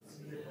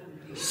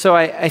So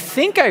I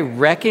think I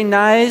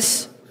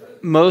recognize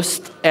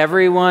most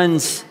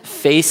everyone's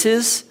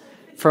faces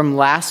from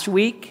last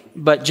week,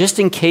 but just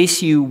in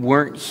case you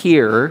weren't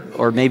here,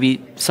 or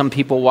maybe some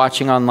people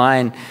watching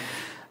online,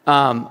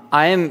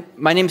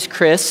 my name's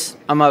Chris.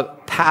 I'm a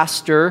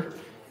pastor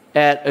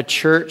at a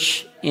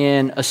church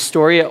in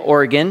Astoria,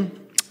 Oregon,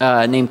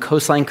 named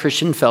Coastline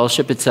Christian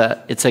Fellowship. It's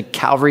a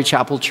Calvary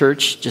Chapel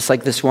church, just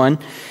like this one.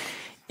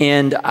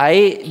 And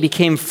I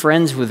became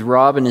friends with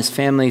Rob and his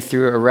family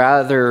through a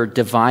rather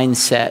divine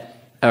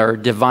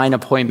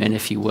appointment,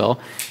 if you will,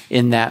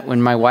 in that when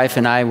my wife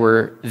and I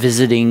were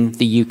visiting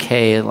the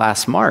UK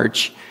last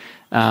March,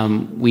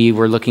 we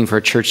were looking for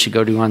a church to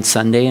go to on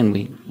Sunday, and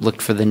we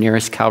looked for the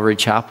nearest Calvary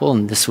Chapel,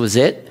 and this was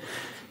it.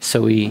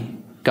 So we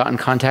got in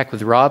contact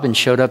with Rob and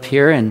showed up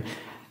here, and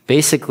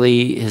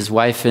basically his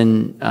wife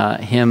and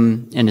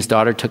him and his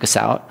daughter took us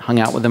out, hung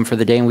out with them for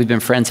the day, and we've been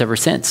friends ever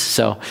since.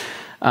 So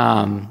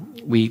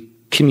we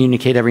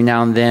communicate every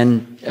now and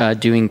then,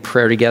 doing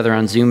prayer together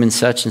on Zoom and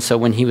such. And so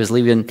when he was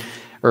leaving,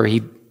 or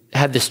he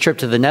had this trip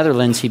to the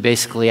Netherlands, he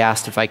basically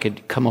asked if I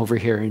could come over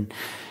here and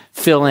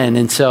fill in.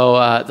 And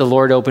so the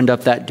Lord opened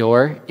up that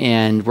door,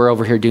 and we're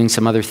over here doing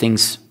some other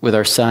things with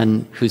our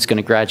son, who's going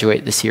to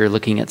graduate this year,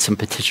 looking at some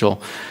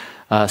potential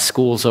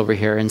schools over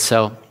here. And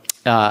so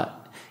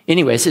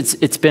anyways,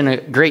 it's been a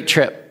great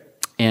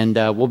trip, and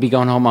we'll be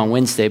going home on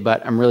Wednesday,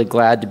 but I'm really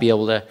glad to be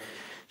able to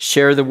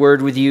share the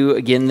word with you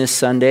again this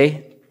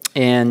Sunday.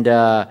 And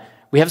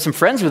we have some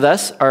friends with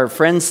us. Our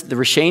friends, the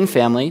Rashane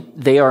family,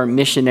 they are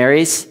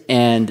missionaries,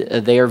 and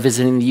they are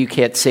visiting the UK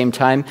at the same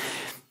time.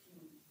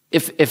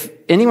 If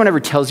anyone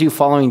ever tells you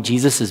following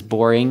Jesus is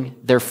boring,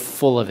 they're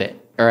full of it,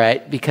 all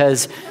right?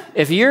 Because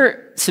if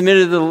you're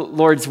submitted to the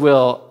Lord's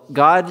will,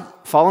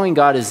 following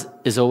God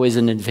is always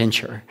an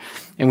adventure.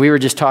 And we were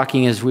just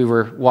talking as we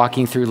were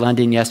walking through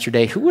London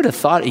yesterday, who would have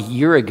thought a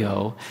year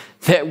ago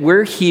that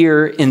we're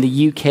here in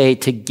the UK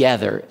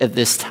together at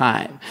this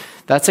time?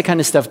 That's the kind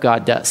of stuff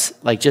God does.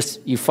 Like,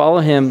 just you follow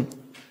him,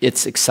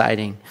 it's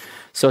exciting.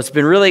 So it's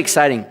been really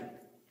exciting.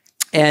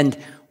 And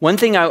one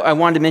thing I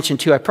wanted to mention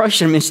too, I probably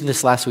should have mentioned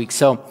this last week.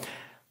 So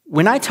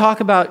when I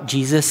talk about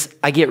Jesus,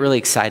 I get really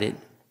excited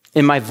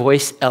and my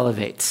voice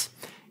elevates.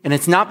 And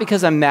it's not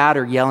because I'm mad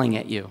or yelling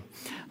at you.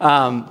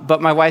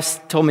 But my wife's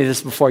told me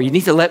this before. You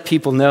need to let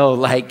people know,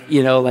 like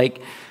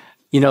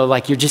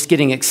you're just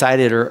getting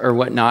excited or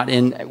whatnot.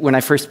 And when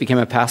I first became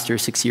a pastor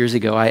 6 years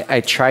ago,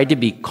 I tried to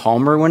be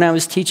calmer when I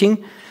was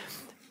teaching.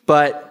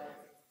 But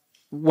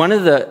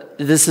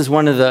this is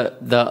one of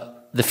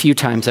the few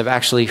times I've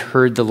actually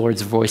heard the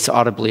Lord's voice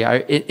audibly.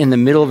 In the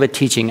middle of a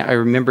teaching, I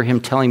remember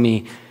him telling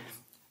me,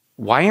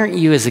 "Why aren't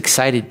you as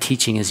excited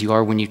teaching as you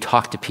are when you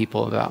talk to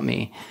people about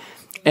me?"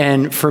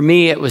 And for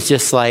me, it was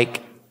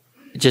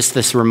just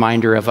this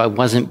reminder of I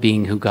wasn't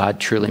being who God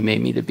truly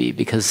made me to be,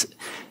 because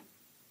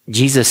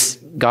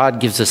God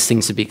gives us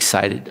things to be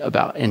excited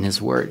about in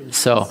his word.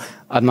 So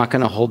I'm not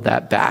going to hold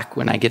that back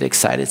when I get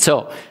excited.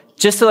 So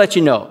just to let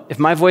you know, if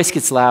my voice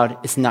gets loud,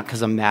 it's not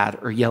because I'm mad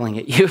or yelling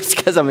at you. It's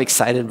because I'm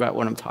excited about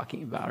what I'm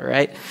talking about, all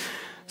right?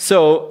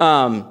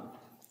 So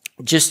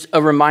just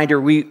a reminder,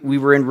 we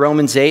were in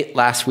Romans 8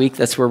 last week.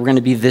 That's where we're going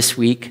to be this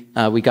week.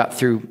 We got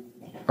through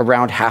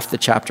around half the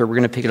chapter. We're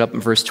going to pick it up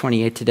in verse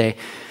 28 today.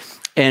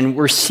 And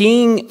we're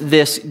seeing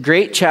this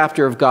great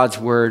chapter of God's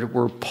word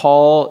where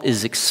Paul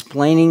is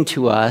explaining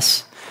to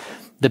us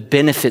the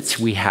benefits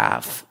we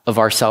have of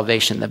our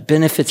salvation, the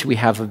benefits we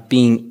have of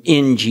being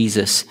in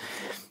Jesus.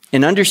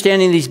 And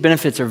understanding these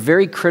benefits are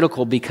very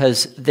critical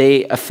because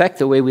they affect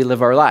the way we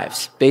live our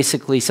lives.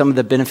 Basically, some of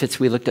the benefits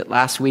we looked at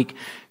last week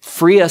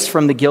free us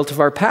from the guilt of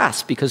our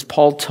past, because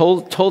Paul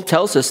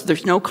tells us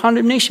there's no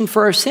condemnation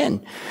for our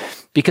sin,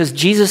 because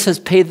Jesus has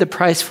paid the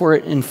price for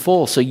it in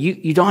full. So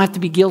you don't have to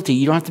be guilty.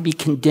 You don't have to be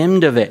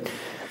condemned of it.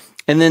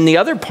 And then the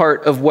other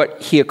part of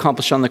what he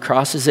accomplished on the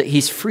cross is that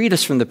he's freed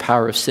us from the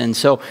power of sin.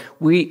 So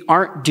we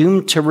aren't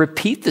doomed to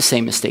repeat the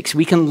same mistakes.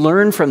 We can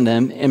learn from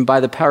them. And by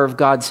the power of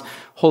God's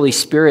Holy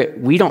Spirit,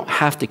 we don't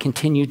have to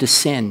continue to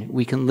sin.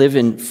 We can live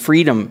in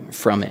freedom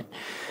from it.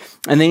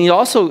 And then he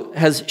also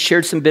has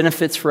shared some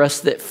benefits for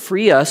us that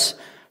free us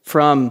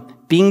from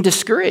being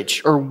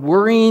discouraged or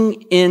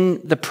worrying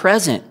in the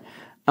present.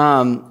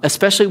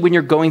 Especially when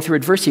you're going through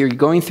adversity or you're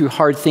going through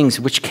hard things,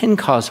 which can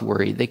cause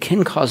worry. They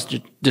can cause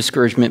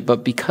discouragement.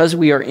 But because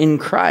we are in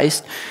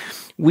Christ,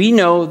 we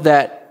know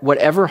that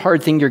whatever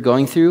hard thing you're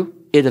going through,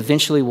 it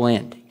eventually will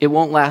end. It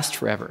won't last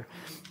forever.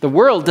 The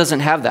world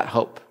doesn't have that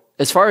hope.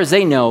 As far as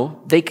they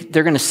know, they're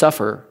going to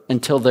suffer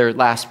until their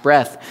last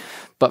breath.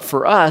 But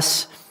for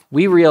us,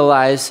 we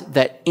realize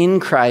that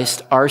in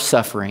Christ, our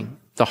suffering,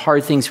 the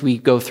hard things we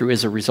go through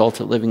as a result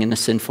of living in a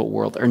sinful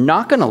world, are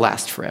not going to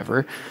last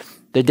forever.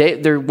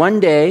 One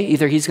day,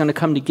 either he's going to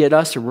come to get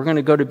us or we're going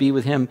to go to be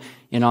with him.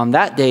 And on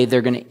that day,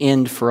 they're going to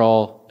end for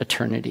all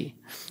eternity.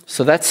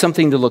 So that's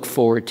something to look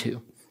forward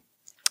to.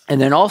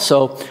 And then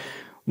also,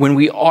 when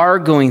we are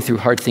going through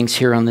hard things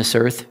here on this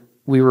earth,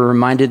 we were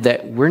reminded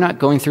that we're not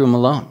going through them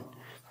alone.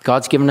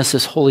 God's given us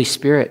this Holy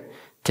Spirit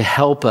to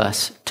help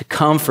us, to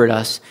comfort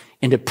us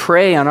and to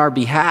pray on our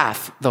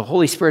behalf. The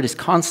Holy Spirit is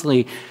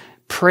constantly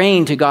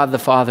praying to God the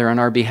Father on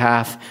our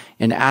behalf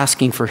and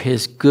asking for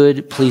his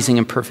good, pleasing,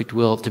 and perfect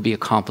will to be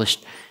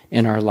accomplished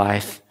in our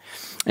life.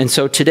 And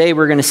so today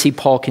we're going to see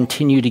Paul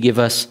continue to give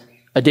us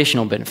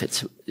additional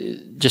benefits,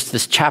 just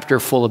this chapter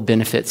full of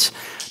benefits,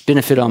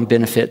 benefit on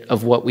benefit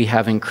of what we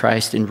have in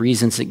Christ and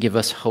reasons that give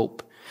us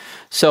hope.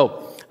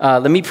 So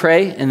let me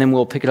pray, and then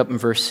we'll pick it up in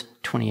verse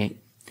 28.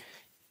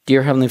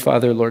 Dear Heavenly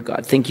Father, Lord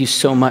God, thank you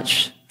so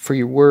much for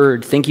your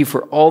word. Thank you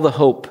for all the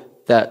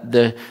hope, that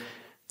the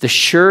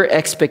sure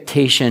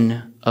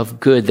expectation of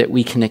good that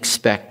we can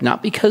expect,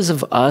 not because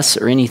of us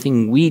or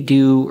anything we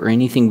do or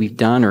anything we've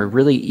done, or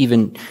really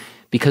even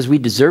because we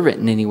deserve it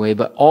in any way,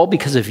 but all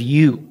because of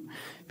you,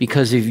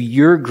 because of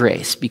your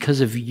grace, because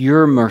of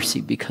your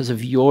mercy, because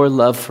of your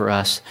love for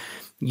us.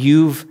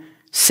 You've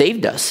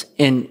saved us.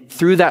 And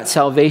through that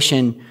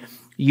salvation,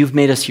 you've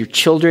made us your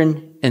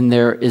children, and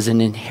there is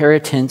an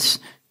inheritance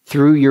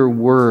through your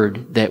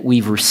word that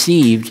we've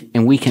received,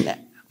 and we can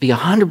be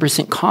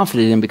 100%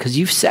 confident in because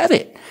you've said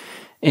it.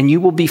 And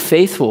you will be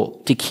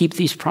faithful to keep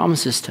these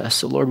promises to us.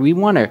 So Lord, we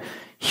want to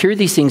hear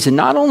these things and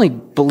not only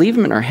believe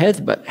them in our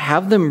heads, but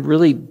have them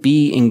really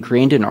be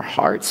ingrained in our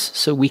hearts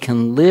so we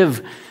can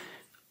live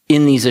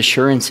in these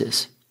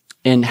assurances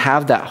and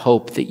have that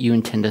hope that you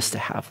intend us to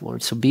have,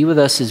 Lord. So be with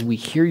us as we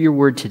hear your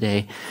word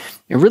today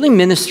and really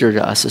minister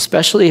to us,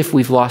 especially if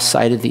we've lost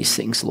sight of these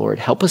things, Lord.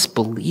 Help us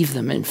believe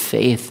them in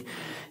faith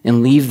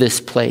and leave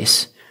this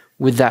place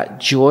with that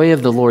joy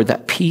of the Lord,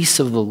 that peace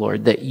of the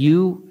Lord that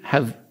you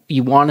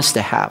want us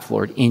to have,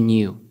 Lord, in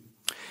you.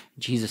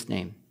 In Jesus'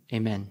 name,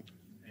 amen.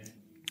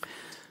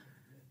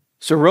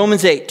 So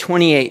Romans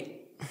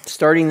 8:28,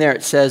 starting there,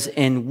 it says,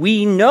 "And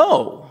we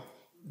know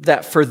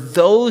that for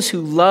those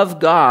who love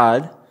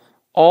God,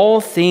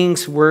 all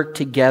things work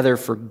together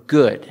for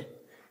good,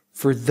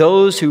 for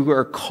those who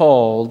are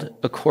called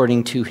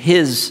according to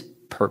his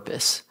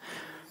purpose."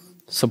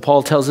 So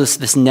Paul tells us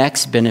this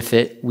next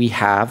benefit we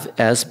have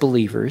as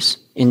believers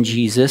in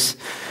Jesus,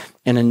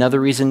 and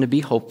another reason to be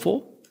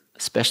hopeful,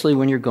 especially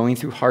when you're going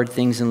through hard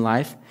things in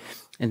life,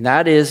 and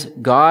that is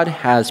God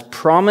has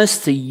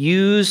promised to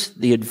use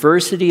the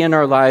adversity in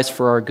our lives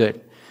for our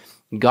good.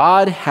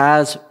 God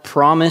has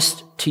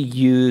promised to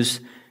use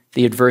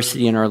the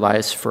adversity in our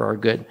lives for our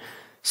good.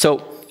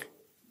 So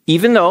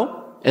even though,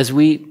 as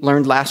we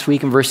learned last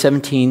week in verse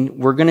 17,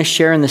 we're going to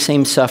share in the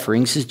same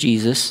sufferings as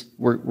Jesus,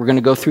 we're going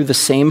to go through the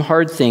same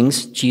hard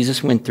things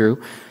Jesus went through,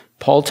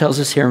 Paul tells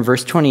us here in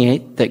verse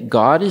 28 that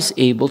God is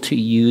able to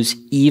use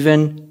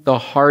even the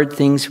hard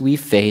things we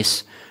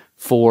face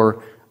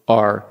for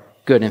our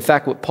good. In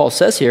fact, what Paul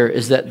says here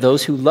is that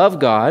those who love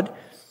God,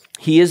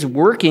 he is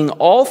working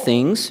all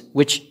things,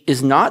 which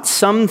is not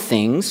some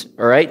things,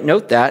 all right?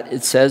 Note that.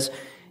 It says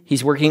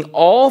he's working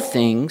all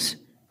things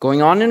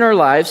going on in our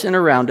lives and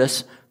around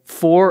us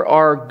for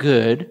our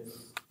good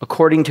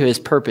according to his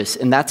purpose.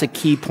 And that's a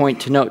key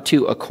point to note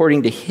too,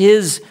 according to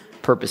his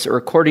purpose or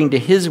according to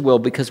his will,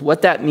 because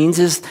what that means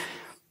is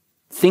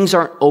things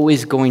aren't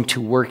always going to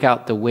work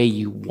out the way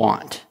you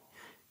want,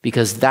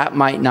 because that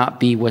might not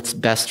be what's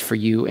best for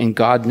you, and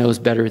God knows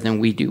better than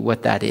we do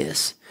what that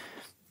is.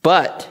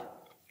 But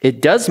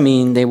it does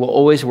mean they will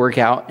always work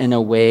out in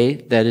a way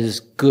that is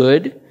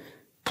good,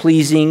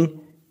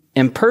 pleasing,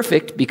 and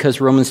perfect, because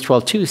Romans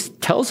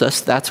 12:2 tells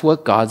us that's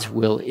what God's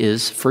will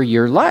is for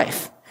your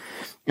life.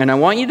 And I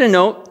want you to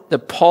note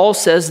that Paul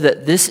says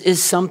that this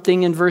is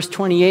something in verse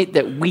 28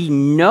 that we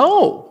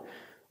know,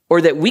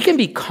 or that we can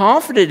be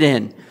confident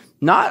in,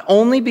 not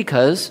only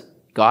because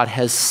God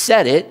has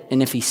said it,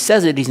 and if he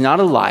says it, he's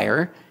not a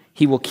liar,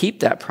 he will keep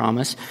that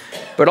promise,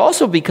 but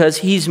also because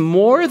he's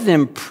more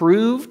than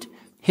proved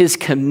his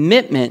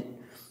commitment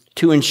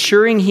to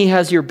ensuring he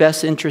has your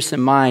best interests in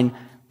mind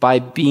by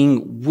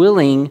being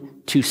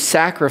willing to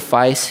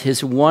sacrifice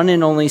his one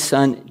and only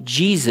son,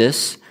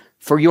 Jesus,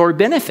 for your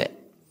benefit.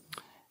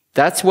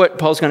 That's what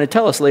Paul's going to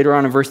tell us later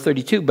on in verse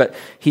 32. But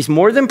he's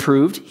more than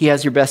proved he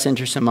has your best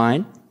interests in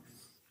mind.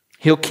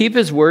 He'll keep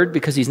his word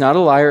because he's not a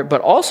liar, but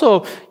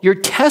also your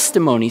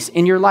testimonies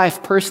in your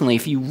life personally.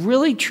 If you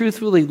really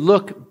truthfully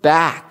look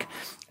back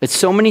at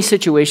so many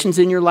situations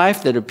in your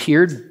life that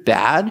appeared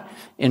bad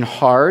and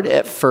hard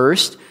at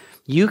first,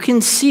 you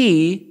can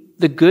see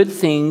the good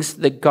things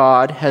that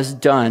God has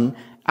done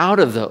out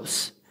of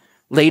those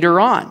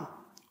later on,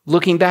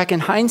 looking back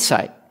in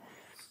hindsight.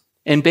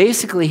 And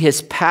basically,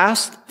 his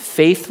past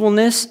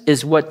faithfulness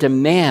is what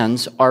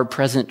demands our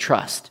present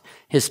trust.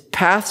 His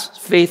past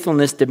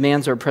faithfulness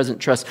demands our present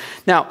trust.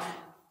 Now,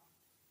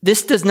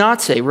 this does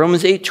not say,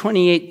 Romans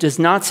 8:28 does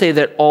not say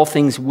that all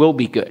things will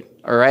be good,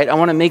 all right? I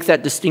want to make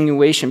that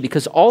distinction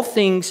because all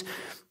things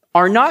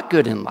are not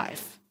good in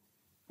life.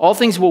 All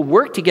things will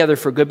work together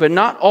for good, but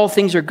not all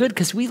things are good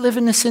because we live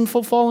in a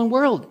sinful, fallen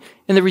world.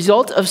 And the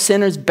result of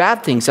sin is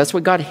bad things. That's why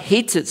God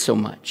hates it so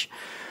much.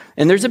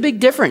 And there's a big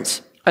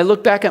difference. I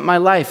look back at my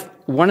life.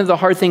 One of the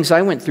hard things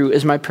I went through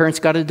is my parents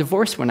got a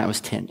divorce when I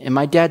was 10, and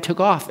my dad took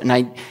off,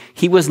 and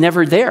he was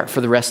never there for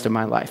the rest of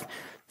my life.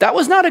 That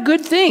was not a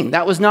good thing.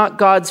 That was not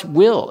God's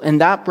will, and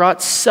that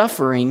brought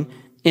suffering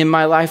in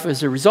my life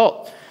as a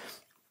result.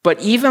 But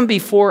even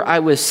before I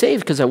was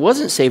saved, because I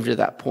wasn't saved at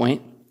that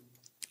point,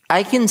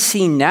 I can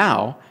see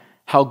now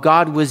how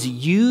God was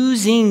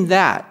using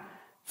that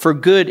for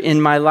good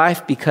in my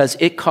life because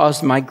it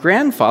caused my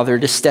grandfather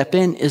to step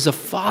in as a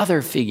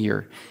father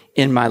figure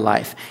in my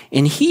life.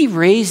 And he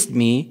raised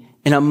me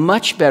in a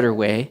much better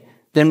way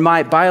than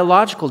my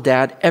biological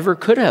dad ever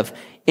could have.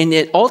 And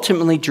it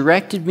ultimately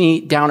directed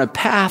me down a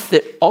path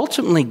that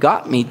ultimately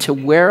got me to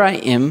where I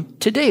am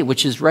today,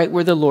 which is right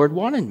where the Lord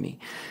wanted me.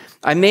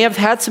 I may have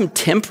had some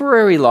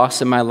temporary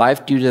loss in my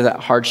life due to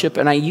that hardship,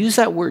 and I use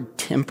that word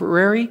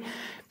temporary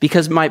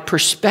because my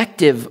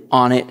perspective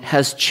on it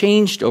has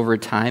changed over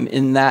time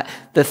in that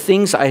the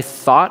things I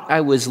thought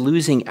I was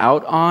losing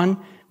out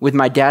on with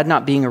my dad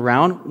not being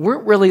around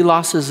weren't really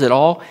losses at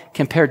all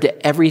compared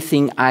to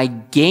everything I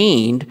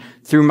gained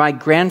through my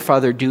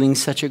grandfather doing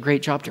such a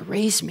great job to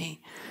raise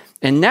me.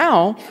 And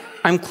now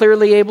I'm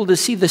clearly able to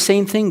see the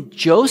same thing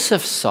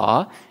Joseph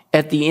saw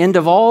at the end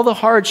of all the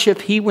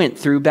hardship he went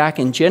through back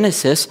in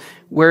Genesis,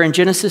 where in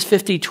Genesis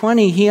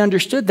 50:20, he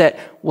understood that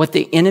what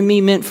the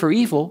enemy meant for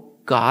evil,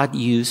 God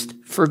used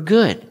for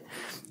good.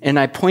 And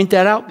I point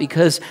that out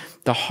because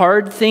the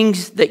hard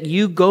things that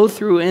you go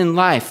through in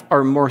life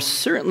are more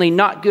certainly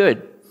not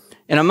good.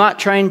 And I'm not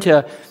trying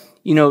to,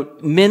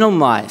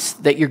 minimize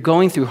that you're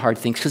going through hard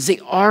things because they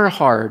are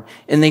hard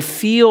and they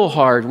feel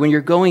hard when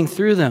you're going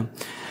through them.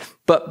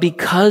 But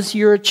because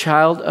you're a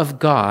child of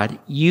God,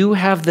 you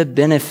have the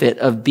benefit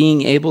of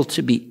being able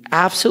to be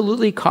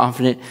absolutely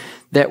confident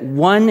that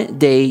one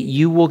day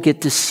you will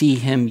get to see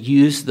him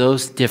use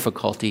those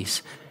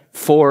difficulties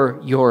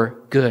for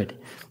your good.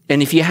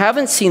 And if you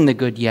haven't seen the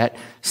good yet,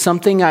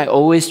 something I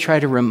always try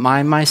to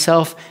remind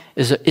myself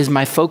is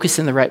my focus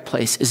in the right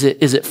place? Is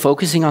it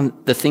focusing on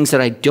the things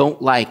that I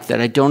don't like, that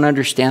I don't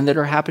understand that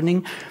are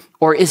happening?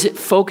 Or is it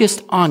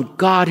focused on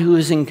God who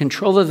is in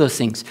control of those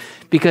things?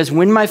 Because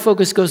when my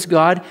focus goes to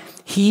God,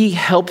 he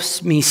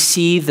helps me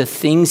see the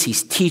things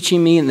he's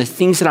teaching me and the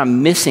things that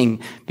I'm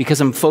missing because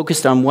I'm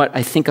focused on what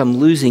I think I'm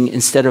losing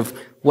instead of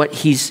what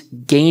he's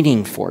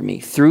gaining for me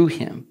through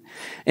him.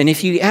 And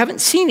if you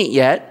haven't seen it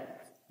yet,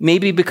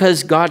 maybe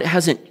because God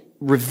hasn't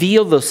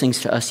revealed those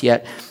things to us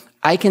yet,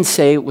 I can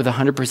say with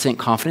 100%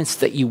 confidence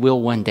that you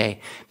will one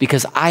day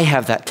because I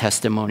have that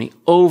testimony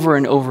over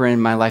and over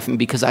in my life. And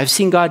because I've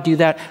seen God do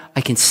that,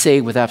 I can say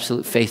with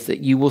absolute faith that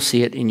you will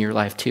see it in your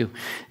life too.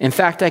 In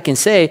fact, I can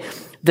say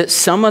that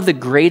some of the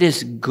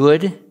greatest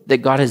good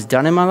that God has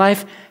done in my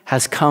life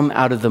has come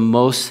out of the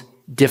most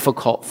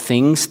difficult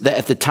things that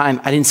at the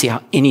time I didn't see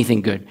how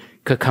anything good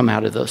could come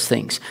out of those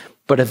things.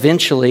 But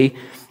eventually,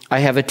 I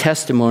have a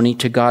testimony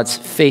to God's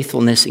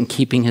faithfulness in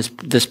keeping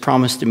this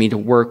promise to me to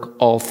work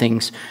all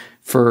things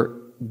for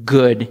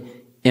good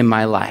in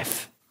my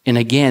life. And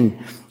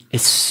again,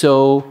 it's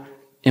so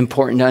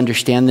important to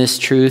understand this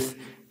truth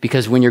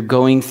because when you're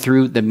going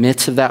through the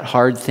midst of that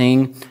hard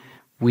thing,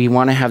 we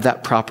want to have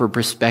that proper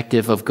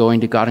perspective of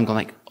going to God and going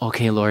like,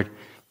 okay, Lord,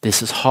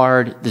 this is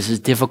hard. This is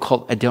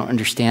difficult. I don't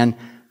understand,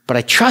 but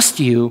I trust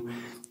you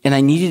and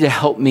I need you to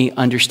help me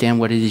understand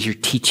what it is you're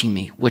teaching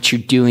me, what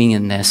you're doing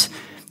in this,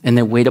 and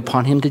then wait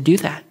upon him to do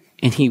that.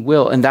 And he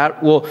will. And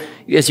that will,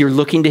 as you're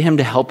looking to him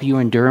to help you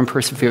endure and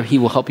persevere, he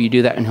will help you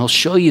do that. And he'll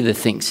show you the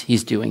things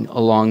he's doing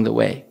along the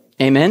way.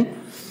 Amen?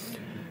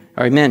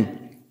 All right,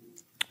 amen.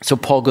 So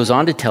Paul goes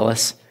on to tell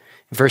us,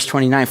 in verse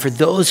 29, for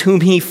those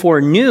whom he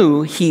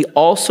foreknew, he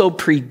also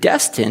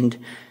predestined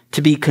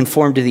to be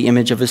conformed to the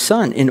image of his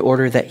son, in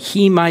order that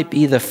he might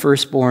be the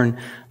firstborn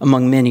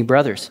among many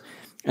brothers.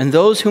 And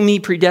those whom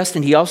he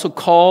predestined, he also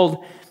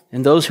called,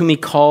 and those whom he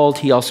called,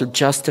 he also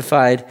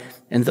justified,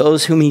 and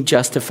those whom he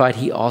justified,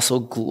 he also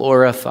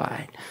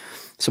glorified.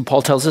 So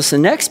Paul tells us the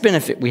next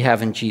benefit we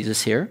have in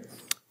Jesus here,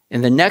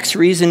 and the next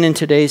reason in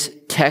today's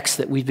text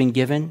that we've been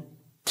given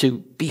to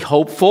be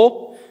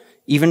hopeful,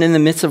 even in the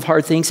midst of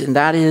hard things, and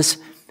that is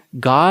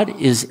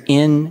God is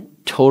in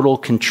total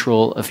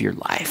control of your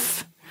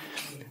life.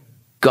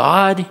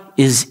 God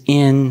is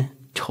in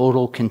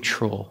total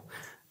control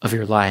of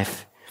your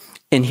life.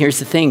 And here's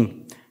the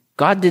thing,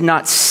 God did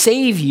not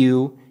save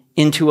you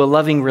into a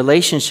loving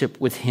relationship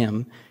with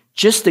him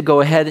just to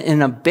go ahead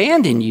and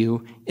abandon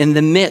you in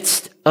the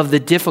midst of the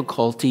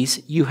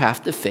difficulties you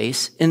have to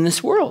face in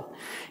this world.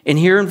 And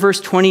here in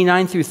verse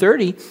 29 through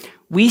 30,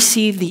 we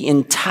see the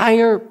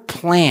entire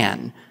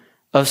plan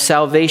of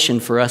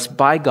salvation for us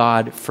by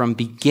God from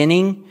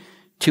beginning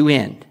to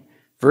end.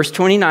 Verse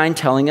 29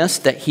 telling us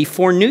that he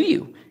foreknew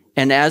you,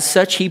 and as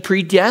such, he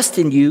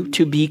predestined you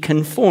to be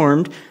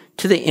conformed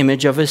to the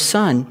image of his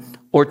son,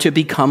 or to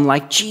become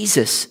like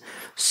Jesus,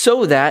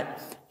 so that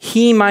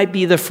he might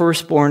be the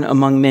firstborn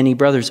among many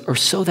brothers, or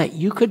so that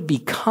you could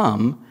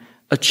become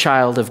a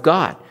child of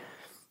God.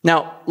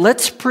 Now,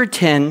 let's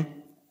pretend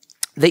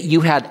that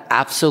you had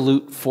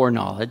absolute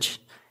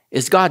foreknowledge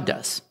as God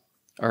does,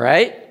 all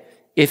right?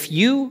 If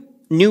you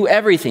knew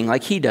everything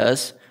like he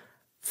does,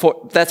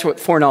 that's what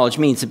foreknowledge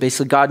means.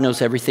 Basically, God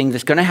knows everything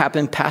that's going to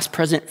happen, past,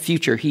 present,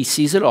 future. He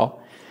sees it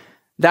all.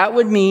 That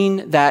would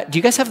mean that, do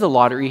you guys have the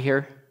lottery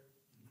here?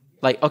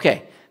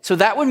 Okay. So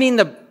that would mean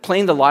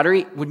playing the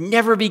lottery would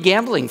never be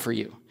gambling for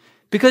you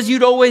because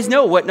you'd always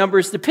know what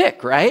numbers to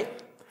pick, right?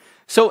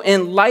 So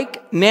in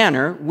like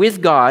manner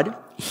with God,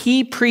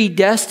 he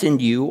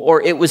predestined you,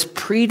 or it was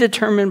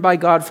predetermined by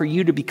God for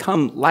you to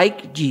become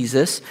like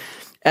Jesus,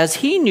 as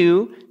he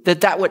knew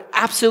that would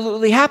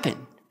absolutely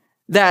happen,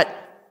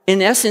 that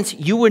in essence,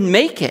 you would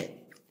make it.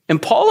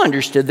 And Paul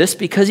understood this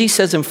because he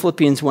says in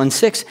Philippians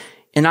 1:6,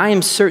 and I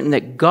am certain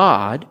that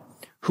God,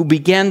 who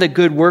began the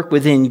good work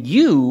within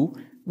you,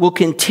 will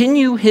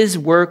continue his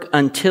work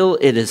until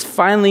it is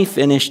finally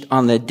finished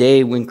on the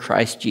day when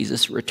Christ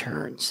Jesus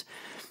returns.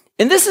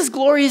 And this is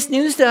glorious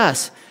news to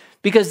us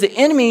because the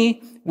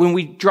enemy, when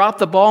we drop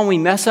the ball and we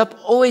mess up,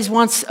 always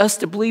wants us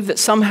to believe that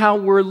somehow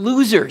we're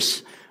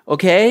losers,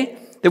 okay?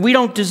 That we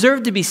don't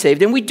deserve to be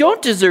saved. And we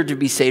don't deserve to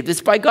be saved.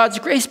 It's by God's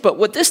grace. But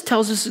what this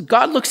tells us is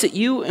God looks at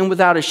you and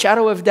without a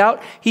shadow of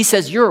doubt, he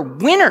says, you're a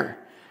winner.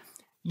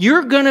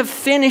 You're going to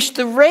finish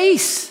the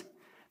race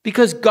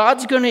because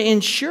God's going to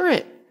ensure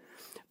it.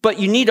 But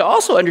you need to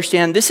also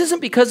understand this isn't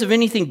because of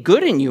anything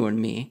good in you and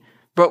me,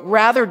 but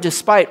rather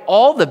despite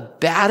all the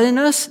bad in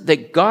us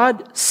that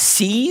God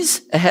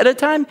sees ahead of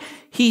time,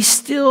 he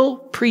still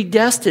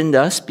predestined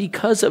us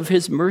because of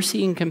his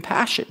mercy and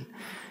compassion.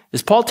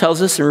 As Paul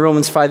tells us in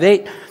Romans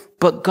 5:8,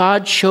 but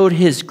God showed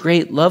his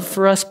great love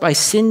for us by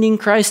sending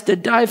Christ to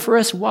die for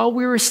us while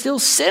we were still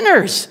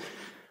sinners.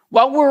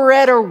 While we were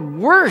at our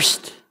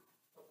worst,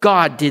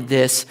 God did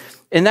this.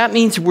 And that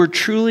means we're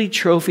truly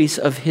trophies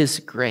of his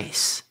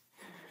grace.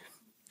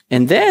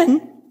 And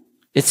then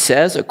it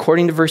says,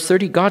 according to verse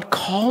 30, God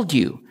called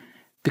you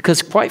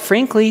because quite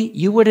frankly,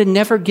 you would have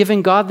never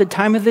given God the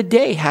time of the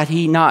day had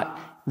he not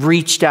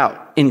reached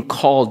out and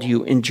called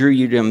you and drew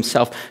you to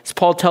himself. As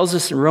Paul tells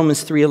us in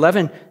Romans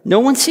 3:11, no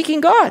one's seeking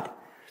God.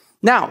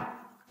 Now,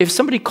 if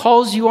somebody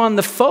calls you on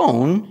the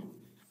phone,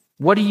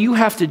 what do you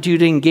have to do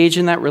to engage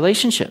in that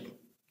relationship?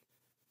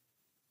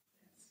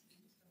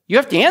 You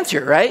have to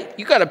answer, right?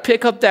 You got to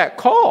pick up that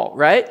call,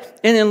 right?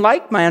 And in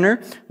like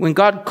manner, when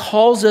God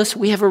calls us,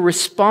 we have a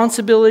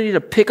responsibility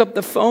to pick up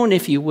the phone,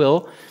 if you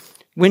will,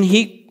 when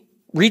he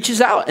reaches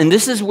out. And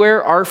this is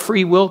where our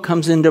free will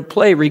comes into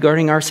play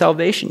regarding our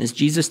salvation. As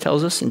Jesus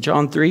tells us in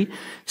John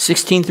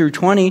 3:16 through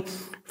 20,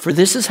 for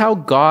this is how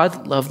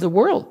God loved the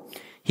world.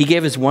 He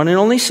gave his one and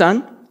only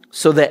Son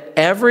so that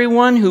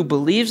everyone who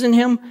believes in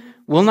him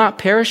will not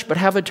perish but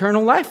have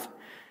eternal life.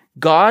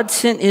 God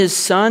sent his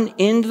Son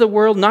into the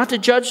world, not to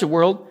judge the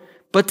world,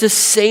 but to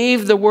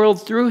save the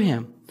world through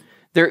him.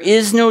 There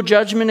is no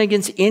judgment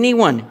against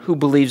anyone who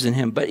believes in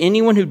him, but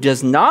anyone who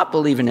does not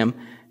believe in him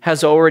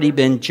has already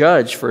been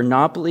judged for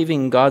not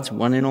believing in God's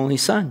one and only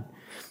Son.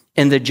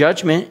 And the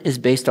judgment is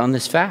based on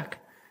this fact.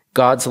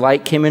 God's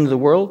light came into the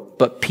world,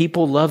 but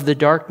people loved the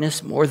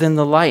darkness more than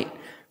the light,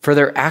 for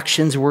their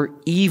actions were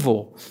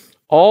evil.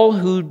 All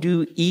who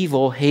do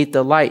evil hate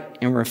the light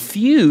and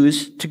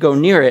refuse to go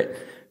near it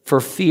for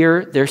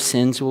fear their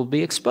sins will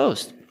be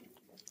exposed.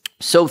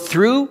 So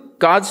through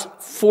God's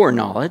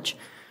foreknowledge,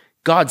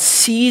 God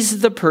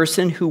sees the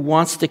person who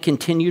wants to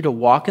continue to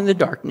walk in the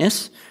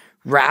darkness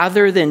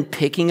rather than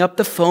picking up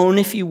the phone,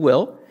 if you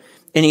will.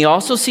 And he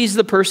also sees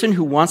the person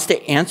who wants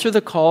to answer the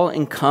call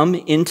and come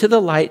into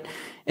the light.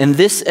 And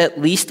this,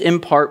 at least in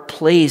part,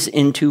 plays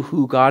into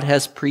who God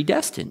has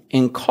predestined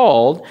and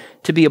called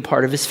to be a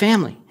part of his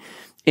family.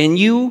 And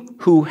you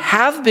who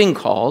have been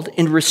called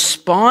and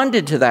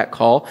responded to that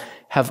call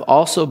have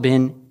also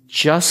been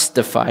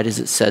justified, as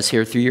it says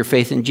here, through your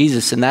faith in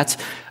Jesus. And that's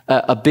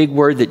a big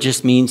word that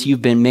just means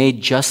you've been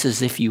made just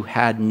as if you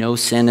had no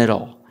sin at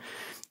all.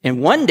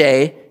 And one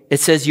day, it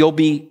says you'll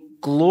be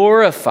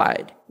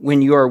glorified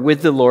when you are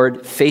with the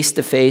Lord face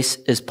to face,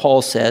 as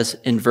Paul says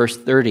in verse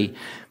 30.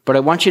 But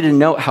I want you to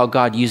note how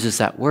God uses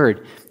that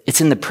word.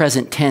 It's in the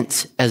present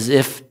tense, as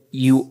if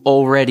you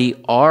already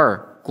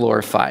are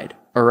glorified,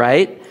 all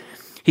right?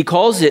 He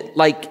calls it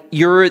like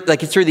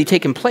it's already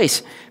taken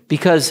place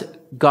because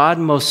God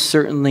most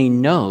certainly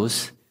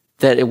knows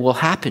that it will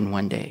happen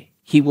one day.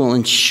 He will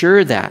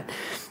ensure that.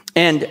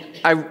 And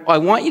I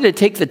want you to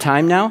take the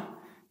time now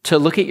to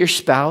look at your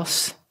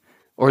spouse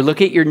or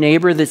look at your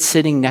neighbor that's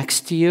sitting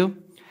next to you,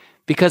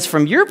 because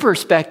from your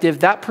perspective,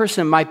 that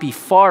person might be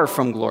far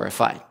from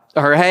glorified,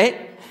 all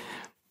right?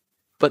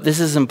 But this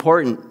is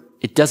important.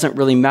 It doesn't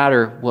really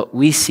matter what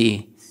we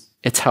see.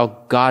 It's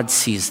how God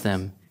sees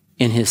them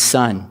in his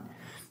Son.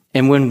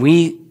 And when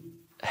we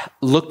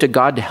look to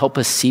God to help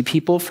us see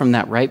people from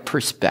that right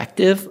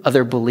perspective,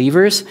 other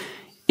believers,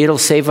 it'll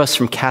save us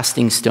from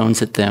casting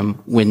stones at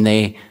them when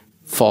they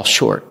fall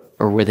short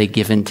or where they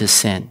give in to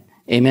sin.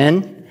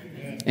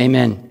 Amen?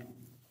 Amen.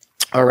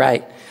 All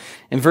right.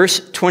 In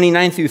verse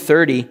 29 through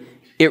 30,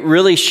 it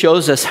really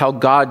shows us how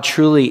God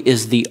truly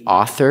is the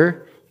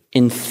author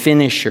and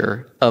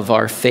finisher of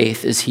our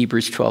faith, as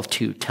Hebrews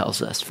 12:2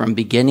 tells us, from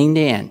beginning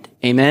to end.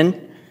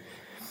 Amen?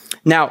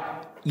 Now,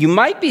 you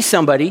might be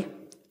somebody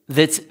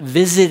that's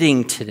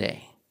visiting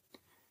today.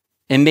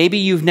 And maybe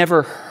you've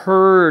never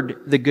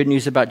heard the good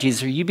news about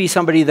Jesus, or you be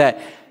somebody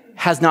that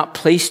has not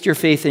placed your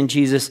faith in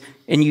Jesus,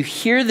 and you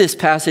hear this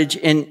passage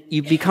and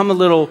you become a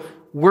little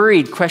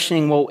worried,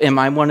 questioning, well, am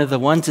I one of the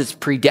ones that's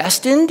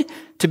predestined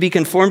to be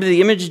conformed to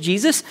the image of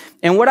Jesus?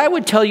 And what I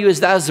would tell you is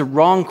that is the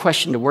wrong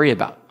question to worry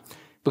about.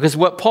 Because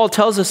what Paul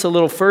tells us a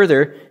little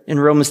further in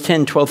Romans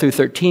 10, 12 through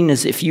 13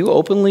 is if you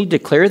openly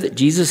declare that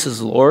Jesus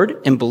is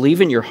Lord and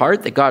believe in your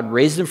heart that God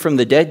raised him from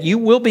the dead, you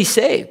will be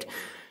saved.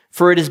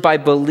 For it is by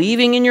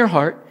believing in your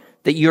heart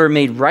that you are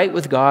made right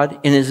with God,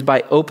 and it is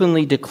by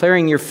openly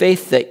declaring your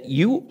faith that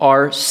you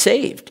are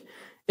saved.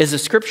 As the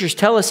scriptures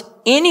tell us,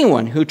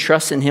 anyone who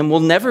trusts in him will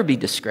never be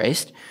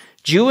disgraced.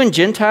 Jew and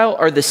Gentile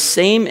are the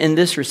same in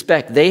this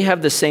respect. They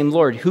have the same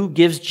Lord who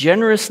gives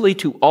generously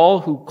to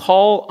all who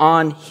call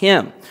on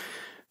him.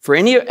 For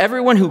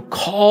everyone who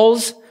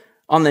calls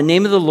on the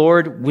name of the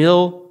Lord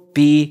will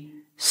be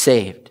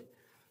saved.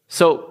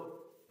 So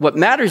what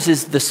matters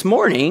is this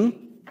morning,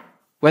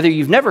 whether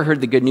you've never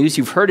heard the good news,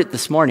 you've heard it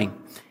this morning.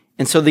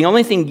 And so the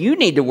only thing you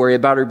need to worry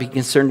about or be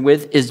concerned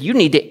with is you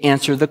need to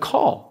answer the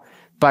call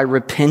by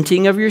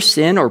repenting of your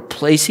sin or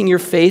placing your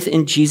faith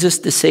in Jesus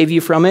to save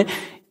you from it.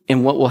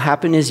 And what will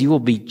happen is you will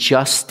be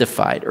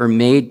justified or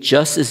made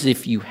just as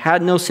if you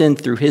had no sin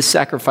through his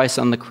sacrifice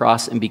on the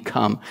cross and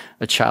become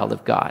a child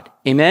of God.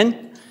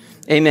 Amen?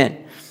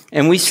 Amen.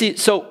 And we've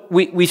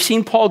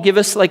seen Paul give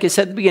us, like I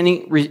said at the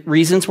beginning,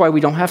 reasons why we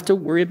don't have to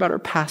worry about our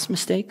past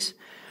mistakes.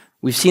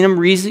 We've seen him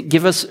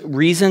give us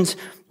reasons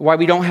why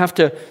we don't have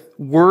to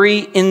worry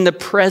in the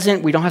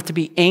present. We don't have to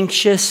be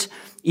anxious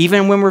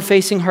even when we're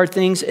facing hard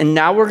things. And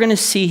now we're going to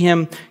see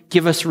him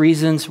give us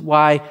reasons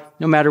why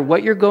no matter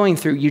what you're going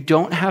through, you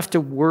don't have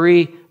to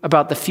worry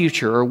about the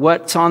future or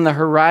what's on the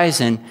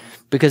horizon,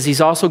 because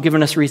he's also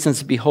given us reasons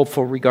to be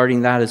hopeful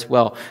regarding that as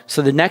well.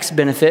 So the next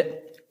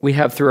benefit we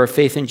have through our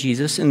faith in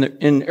Jesus and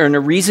a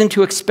reason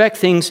to expect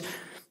things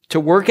to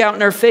work out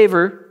in our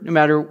favor, no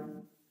matter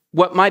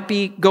what might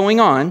be going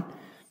on,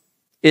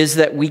 is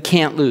that we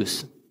can't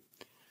lose.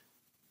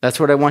 That's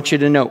what I want you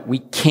to know. We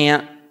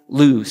can't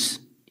lose.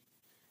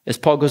 As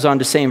Paul goes on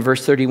to say in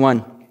verse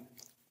 31,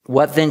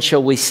 what then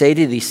shall we say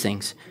to these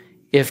things?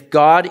 If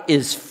God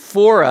is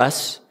for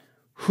us,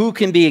 who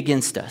can be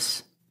against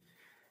us?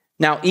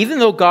 Now, even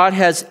though God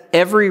has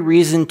every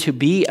reason to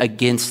be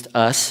against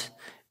us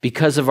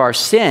because of our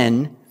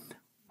sin,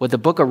 what the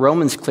book of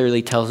Romans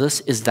clearly tells us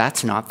is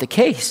that's not the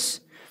case.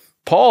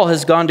 Paul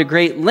has gone to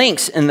great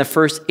lengths in the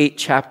first 8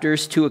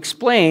 chapters to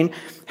explain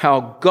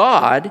how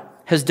God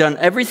has done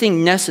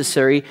everything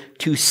necessary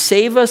to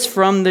save us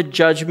from the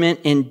judgment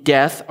and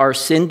death our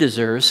sin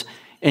deserves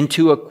and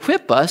to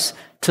equip us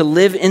to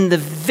live in the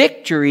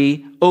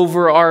victory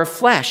over our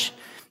flesh.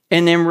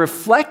 And in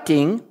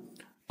reflecting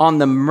on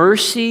the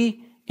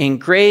mercy and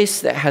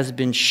grace that has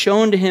been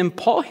shown to him,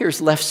 Paul here is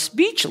left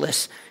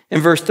speechless in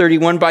verse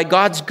 31 by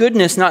God's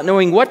goodness, not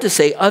knowing what to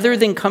say other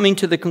than coming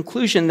to the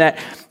conclusion that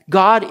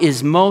God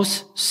is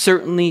most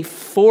certainly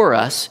for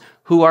us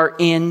who are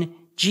in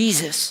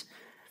Jesus.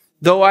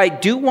 Though I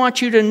do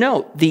want you to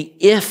note the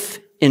if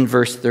in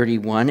verse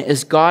 31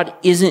 is God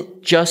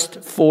isn't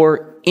just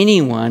for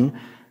anyone,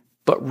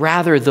 but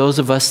rather those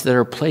of us that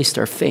are placed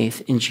our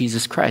faith in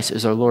Jesus Christ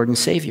as our Lord and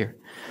Savior.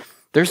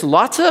 There's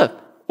lots of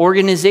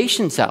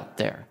organizations out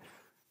there.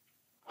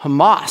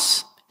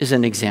 Hamas is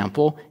an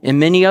example, and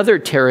many other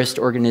terrorist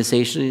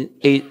organizations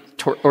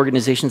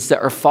that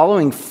are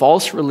following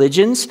false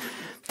religions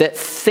that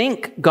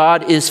think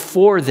God is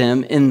for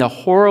them in the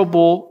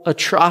horrible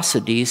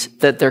atrocities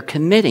that they're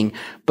committing.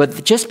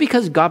 But just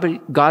because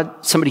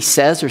somebody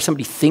says or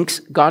somebody thinks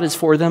God is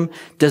for them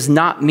does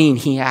not mean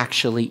he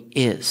actually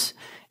is.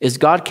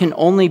 God can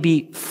only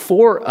be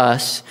for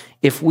us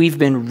if we've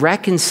been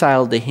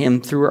reconciled to him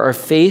through our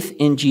faith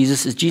in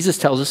Jesus. As Jesus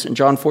tells us in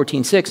John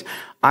 14:6,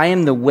 I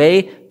am the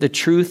way, the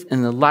truth,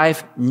 and the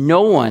life.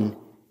 No one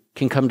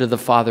can come to the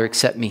Father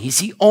except me. He's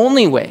the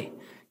only way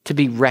to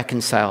be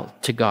reconciled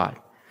to God.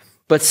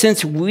 But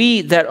since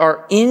we that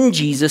are in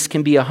Jesus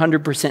can be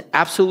 100%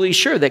 absolutely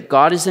sure that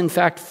God is in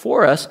fact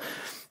for us,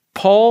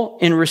 Paul,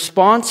 in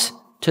response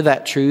to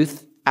that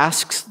truth,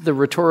 asks the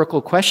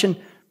rhetorical question,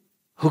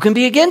 who can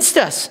be against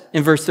us?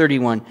 In verse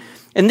 31.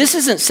 And this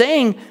isn't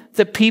saying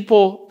that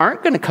people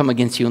aren't going to come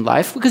against you in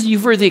life, because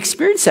you've already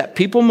experienced that.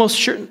 People most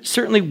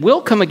certainly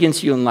will come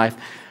against you in life.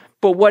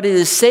 But what it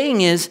is saying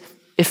is,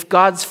 if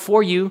God's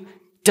for you,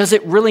 does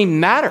it really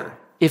matter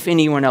if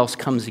anyone else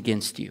comes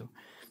against you?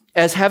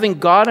 As having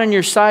God on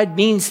your side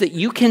means that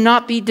you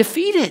cannot be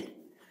defeated.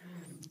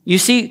 You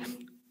see,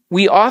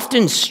 we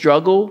often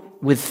struggle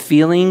with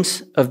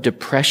feelings of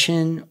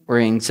depression or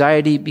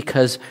anxiety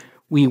because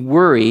we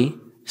worry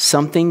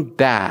something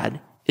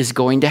bad is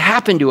going to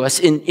happen to us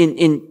in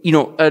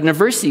an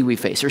adversity we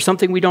face or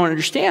something we don't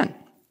understand.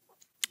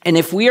 And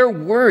if we are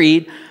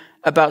worried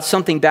about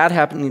something bad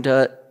happening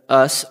to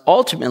us,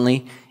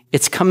 ultimately,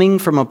 it's coming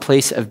from a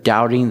place of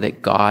doubting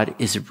that God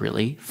is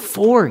really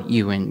for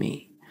you and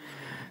me.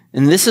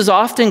 And this is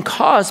often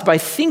caused by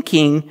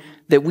thinking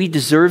that we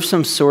deserve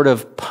some sort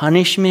of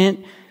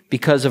punishment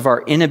because of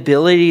our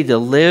inability to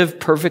live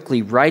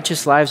perfectly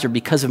righteous lives or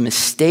because of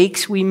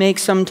mistakes we make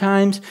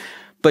sometimes.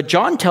 But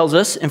John tells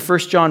us in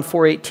 1 John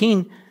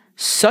 4:18,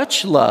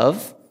 such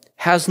love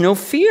has no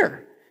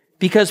fear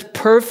because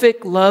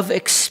perfect love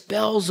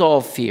expels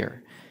all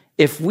fear.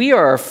 If we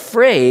are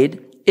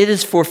afraid, it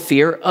is for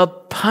fear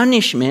of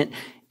punishment,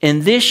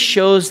 and this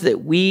shows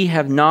that we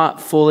have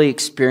not fully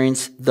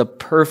experienced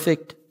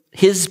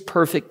his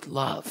perfect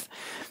love.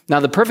 Now,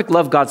 the perfect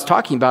love God's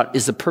talking about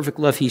is the perfect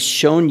love he's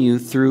shown you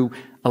through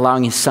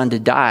allowing his son to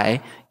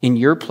die in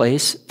your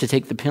place to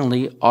take the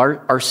penalty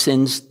our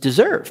sins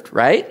deserved,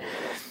 right?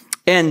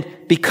 And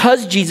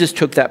because Jesus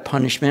took that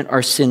punishment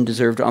our sin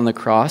deserved on the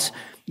cross,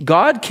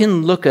 God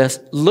can look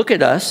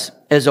at us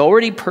as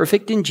already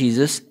perfect in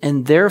Jesus,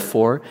 and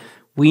therefore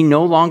we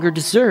no longer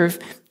deserve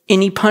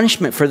any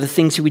punishment for the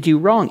things we do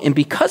wrong. And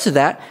because of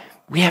that,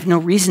 we have no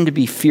reason to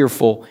be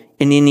fearful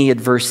in any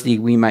adversity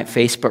we might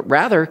face, but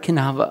rather can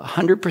have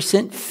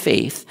 100%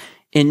 faith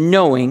in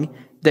knowing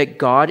that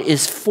God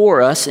is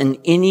for us in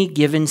any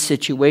given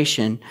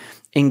situation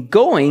and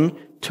going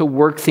to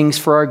work things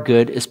for our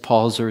good, as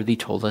Paul has already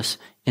told us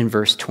in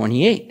verse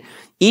 28.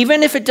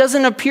 Even if it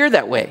doesn't appear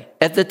that way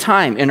at the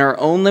time in our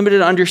own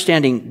limited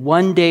understanding,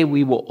 one day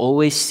we will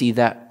always see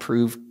that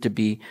proved to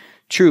be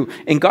true.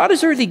 And God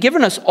has already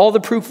given us all the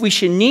proof we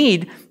should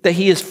need that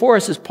he is for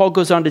us, as Paul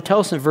goes on to tell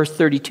us in verse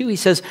 32. He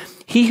says,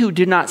 he who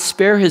did not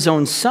spare his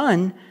own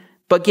son,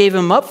 but gave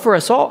him up for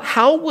us all,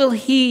 how will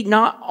he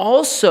not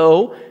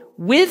also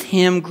with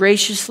him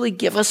graciously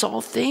give us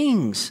all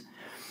things?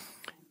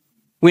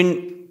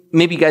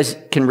 Maybe you guys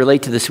can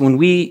relate to this. When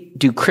we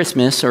do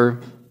Christmas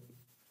or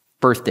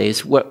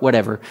birthdays,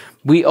 whatever,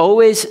 we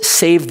always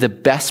save the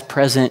best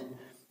present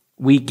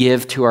we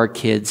give to our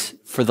kids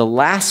for the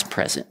last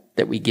present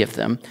that we give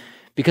them,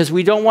 because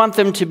we don't want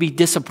them to be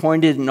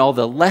disappointed in all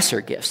the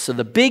lesser gifts. So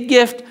the big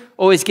gift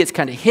always gets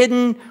kind of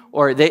hidden,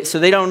 so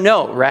they don't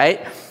know,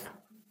 right?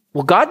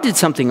 Well, God did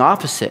something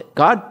opposite.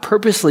 God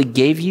purposely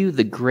gave you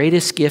the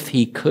greatest gift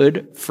he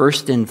could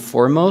first and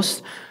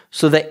foremost,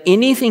 so that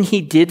anything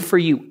he did for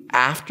you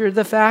after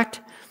the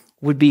fact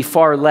would be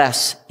far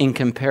less in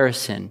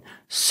comparison,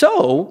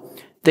 so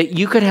that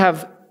you could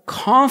have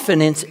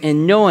confidence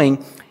in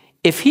knowing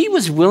if he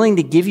was willing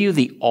to give you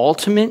the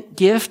ultimate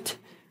gift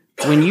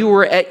when you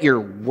were at your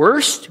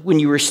worst, when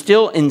you were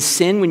still in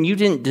sin, when you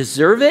didn't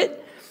deserve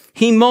it,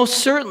 he most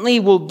certainly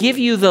will give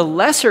you the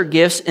lesser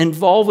gifts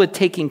involved with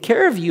taking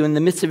care of you in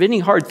the midst of any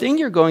hard thing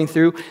you're going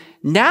through,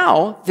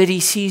 now that he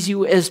sees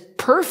you as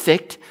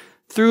perfect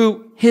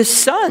through his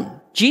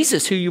son,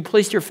 Jesus, who you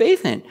placed your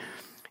faith in.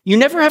 You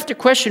never have to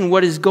question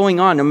what is going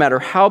on, no matter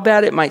how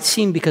bad it might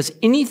seem, because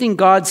anything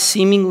God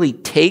seemingly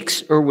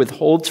takes or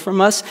withholds from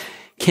us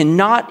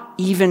cannot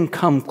even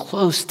come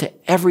close to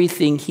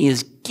everything he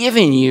has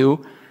given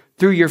you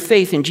through your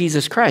faith in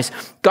Jesus Christ.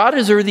 God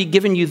has already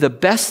given you the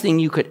best thing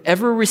you could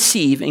ever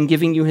receive in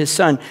giving you his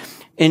son.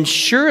 And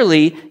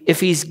surely,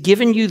 if he's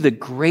given you the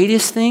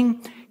greatest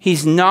thing,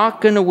 he's not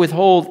going to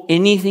withhold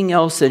anything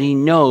else that he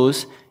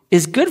knows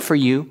is good for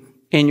you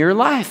in your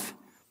life.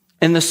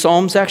 And the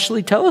Psalms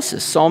actually tell us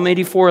this. Psalm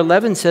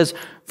 84:11 says,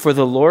 "For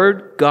the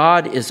Lord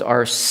God is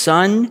our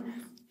sun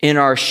and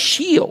our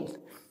shield.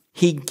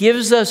 He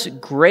gives us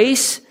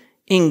grace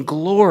and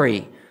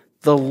glory.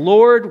 The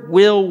Lord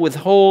will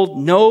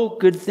withhold no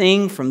good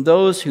thing from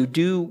those who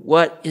do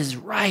what is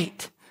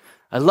right."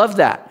 I love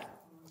that.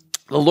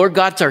 The Lord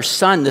God's our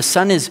sun. The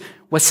sun is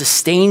what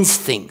sustains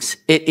things.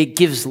 It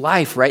gives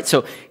life, right?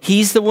 So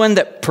he's the one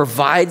that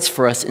provides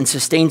for us and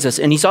sustains us.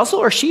 And he's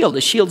also our shield.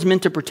 A shield's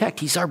meant to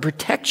protect. He's our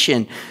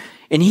protection.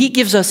 And he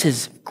gives us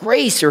his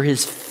grace or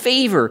his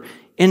favor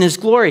and his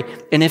glory.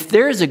 And if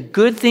there is a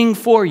good thing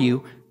for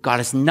you,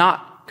 God is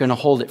not going to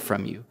hold it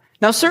from you.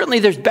 Now, certainly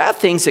there's bad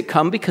things that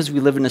come because we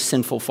live in a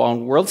sinful,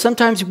 fallen world.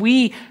 Sometimes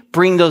we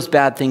bring those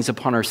bad things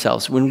upon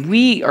ourselves when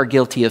we are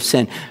guilty of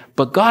sin.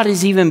 But God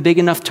is even big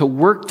enough to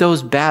work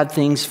those bad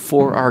things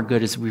for our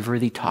good, as we've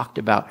already talked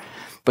about.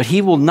 But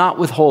he will not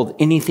withhold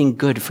anything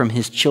good from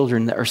his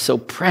children that are so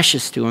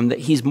precious to him that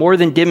he's more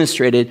than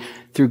demonstrated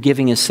through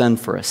giving his son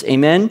for us.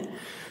 Amen?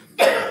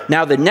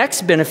 Now, the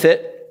next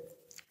benefit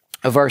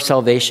of our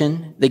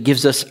salvation that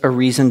gives us a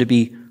reason to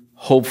be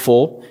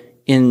hopeful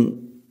in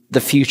the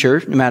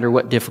future, no matter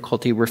what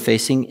difficulty we're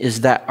facing,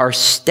 is that our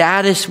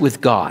status with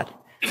God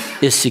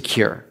is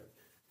secure.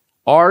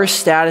 Our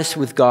status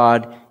with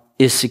God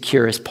is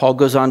secure. As Paul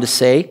goes on to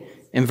say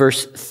in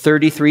verse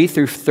 33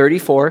 through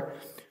 34,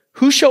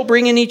 "Who shall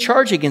bring any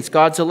charge against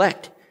God's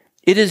elect?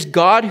 It is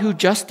God who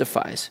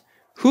justifies.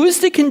 Who is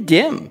to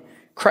condemn?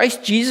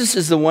 Christ Jesus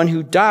is the one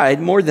who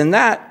died, more than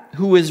that,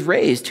 who was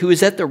raised, who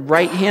is at the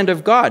right hand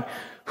of God,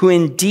 who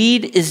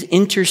indeed is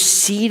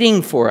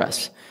interceding for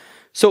us."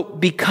 So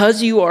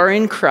because you are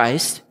in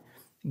Christ,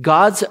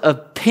 God's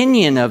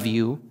opinion of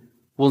you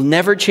will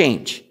never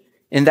change.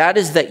 And that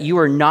is that you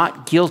are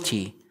not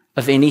guilty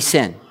of any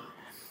sin.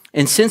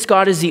 And since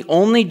God is the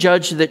only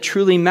judge that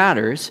truly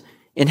matters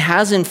and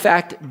has in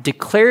fact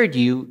declared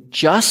you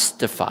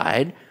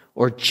justified,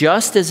 or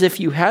just as if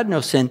you had no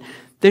sin,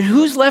 then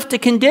who's left to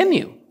condemn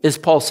you, as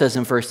Paul says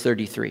in verse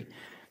 33.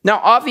 Now,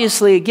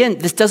 obviously, again,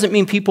 this doesn't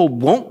mean people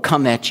won't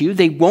come at you.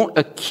 They won't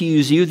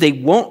accuse you. They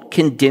won't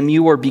condemn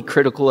you or be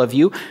critical of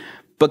you.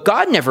 But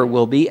God never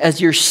will be, as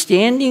your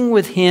standing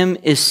with him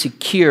is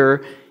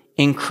secure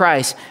in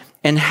Christ.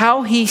 And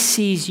how he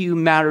sees you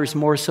matters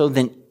more so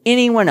than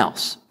anyone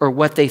else or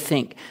what they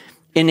think.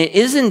 And it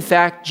is, in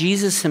fact,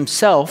 Jesus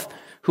himself,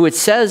 who it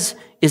says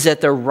is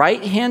at the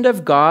right hand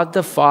of God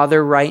the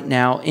Father right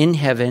now in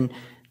heaven,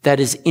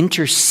 that is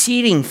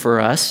interceding for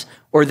us,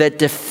 or that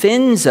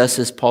defends us,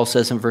 as Paul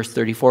says in verse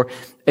 34,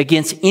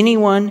 against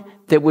anyone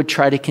that would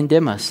try to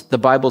condemn us. The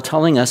Bible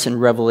telling us in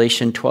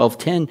Revelation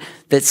 12:10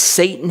 that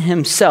Satan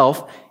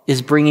himself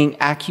is bringing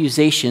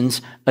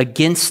accusations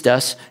against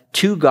us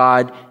to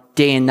God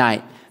day and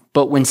night.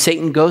 But when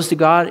Satan goes to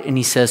God and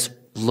he says,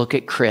 look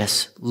at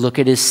Chris, look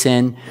at his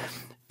sin,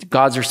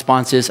 God's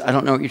response is, I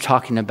don't know what you're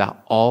talking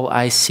about. All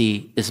I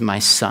see is my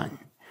son.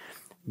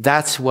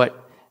 That's what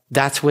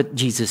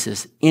Jesus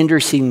is,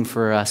 interceding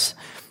for us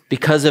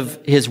because of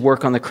his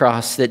work on the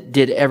cross that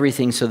did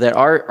everything so that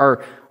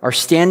our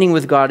standing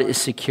with God is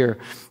secure. It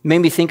made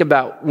me think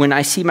about when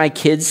I see my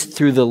kids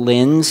through the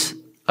lens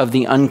of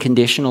the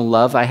unconditional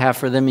love I have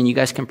for them, and you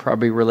guys can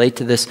probably relate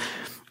to this.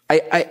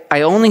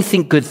 I only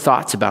think good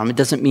thoughts about them. It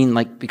doesn't mean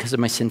like because of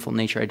my sinful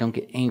nature, I don't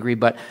get angry.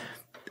 But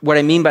what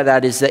I mean by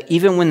that is that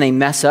even when they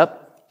mess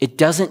up, it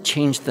doesn't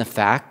change the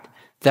fact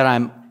that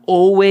I'm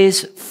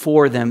always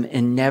for them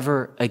and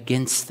never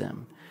against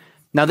them.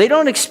 Now, they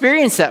don't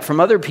experience that from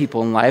other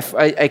people in life.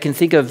 I can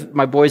think of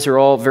my boys are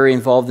all very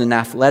involved in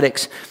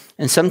athletics,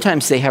 and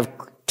sometimes they have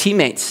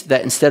teammates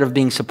that instead of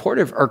being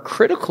supportive are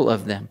critical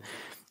of them.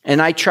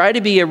 And I try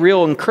to be a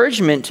real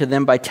encouragement to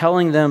them by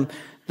telling them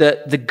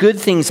the good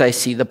things I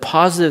see, the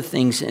positive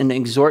things, and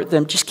exhort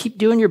them, just keep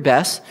doing your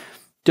best.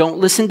 Don't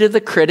listen to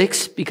the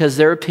critics because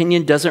their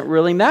opinion doesn't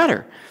really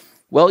matter.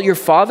 Well, your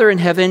Father in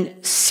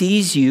heaven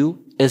sees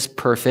you as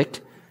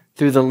perfect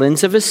through the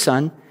lens of his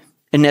Son,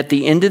 and at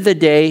the end of the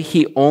day,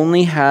 he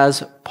only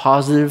has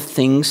positive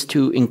things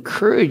to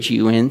encourage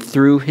you in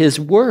through his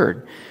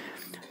word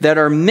that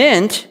are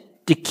meant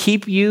to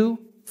keep you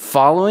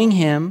following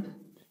him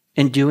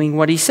and doing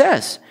what he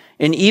says.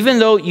 And even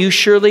though you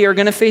surely are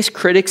going to face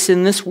critics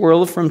in this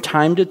world from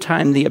time to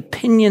time, the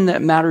opinion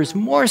that matters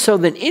more so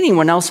than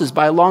anyone else's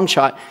by a long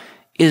shot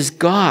is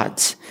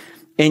God's.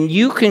 And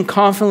you can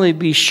confidently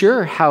be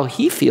sure how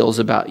he feels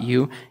about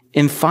you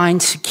and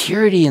find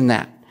security in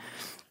that.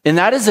 And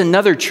that is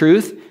another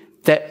truth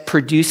that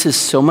produces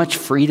so much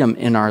freedom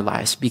in our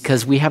lives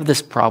because we have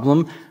this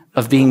problem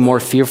of being more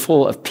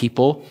fearful of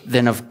people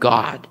than of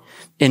God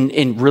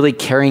and really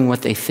caring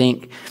what they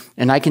think.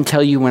 And I can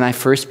tell you when I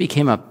first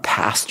became a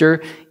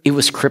pastor, it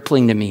was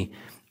crippling to me.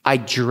 I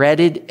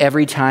dreaded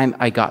every time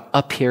I got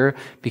up here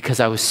because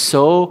I was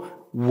so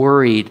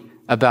worried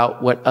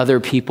about what other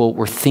people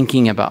were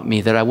thinking about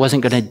me, that I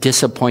wasn't going to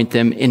disappoint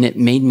them, and it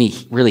made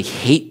me really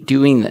hate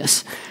doing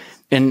this.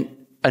 And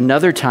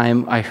another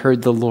time I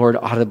heard the Lord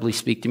audibly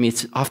speak to me.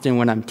 It's often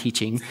when I'm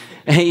teaching,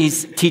 and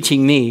he's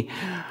teaching me.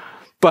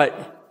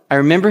 But I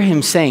remember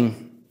him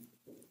saying,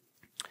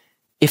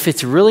 if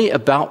it's really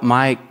about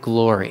my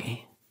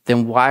glory,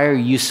 then why are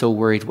you so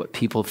worried what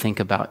people think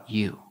about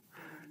you?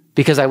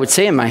 Because I would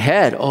say in my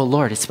head, oh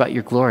Lord, it's about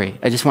your glory.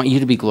 I just want you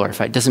to be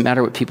glorified. It doesn't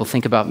matter what people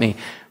think about me.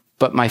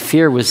 But my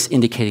fear was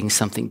indicating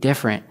something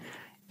different.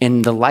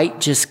 And the light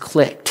just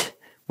clicked,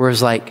 where it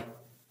was like,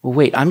 well,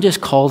 wait, I'm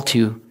just called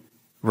to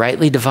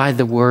rightly divide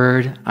the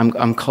word.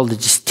 I'm called to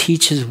just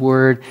teach his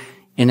word.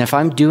 And if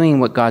I'm doing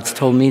what God's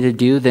told me to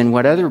do, then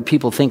what other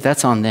people think,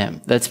 that's on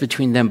them. That's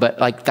between them. But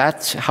like,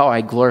 that's how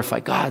I glorify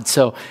God.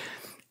 So,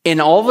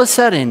 and all of a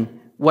sudden,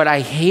 what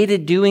I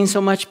hated doing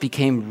so much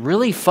became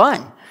really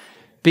fun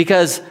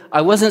because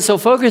I wasn't so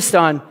focused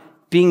on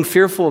being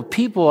fearful of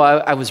people.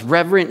 I was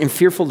reverent and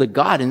fearful to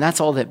God, and that's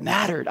all that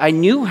mattered. I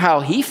knew how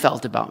he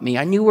felt about me.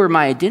 I knew where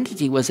my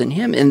identity was in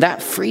him, and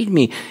that freed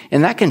me.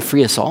 And that can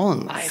free us all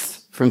in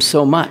life from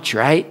so much,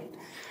 right?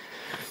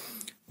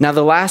 Now,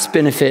 the last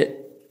benefit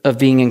of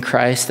being in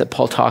Christ that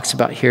Paul talks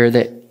about here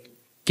that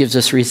gives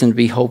us reason to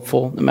be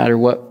hopeful no matter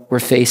what we're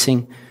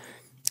facing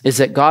is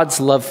that God's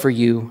love for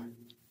you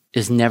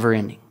is never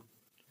ending.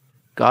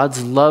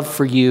 God's love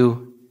for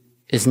you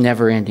is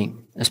never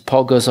ending. As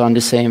Paul goes on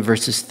to say in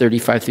verses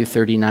 35 through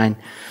 39,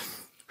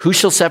 who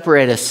shall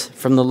separate us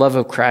from the love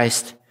of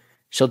Christ?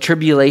 Shall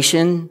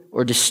tribulation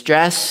or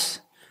distress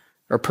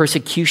or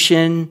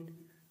persecution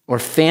or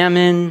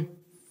famine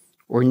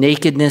or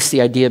nakedness,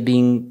 the idea of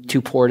being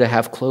too poor to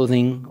have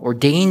clothing, or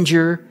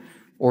danger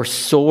or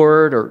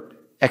sword or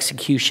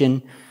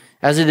execution?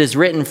 As it is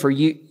written, for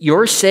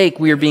your sake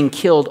we are being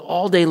killed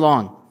all day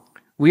long.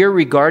 We are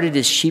regarded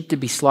as sheep to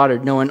be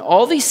slaughtered. No, in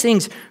all these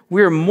things,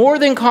 we are more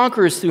than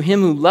conquerors through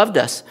him who loved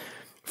us.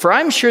 For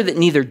I'm sure that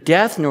neither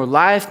death, nor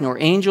life, nor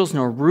angels,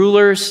 nor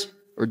rulers,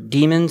 or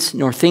demons,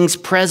 nor things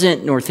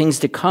present, nor things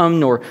to come,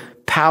 nor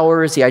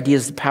powers, the idea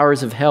is the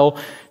powers of hell,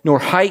 nor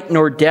height,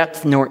 nor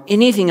depth, nor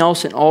anything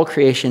else in all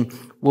creation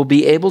will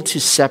be able to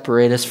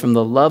separate us from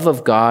the love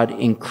of God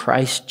in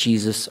Christ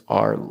Jesus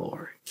our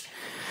Lord.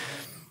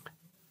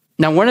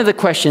 Now, one of the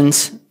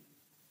questions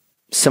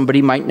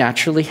somebody might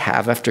naturally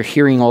have after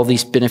hearing all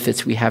these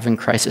benefits we have in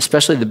Christ,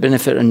 especially the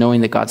benefit of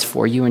knowing that God's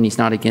for you and he's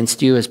not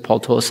against you, as Paul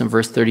told us in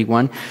verse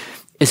 31,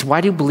 is why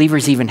do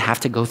believers even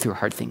have to go through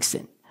hard things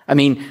then? I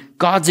mean,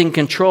 God's in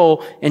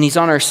control and he's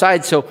on our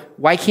side, so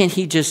why can't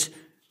he just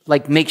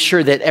make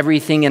sure that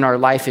everything in our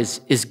life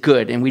is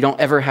good and we don't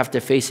ever have to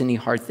face any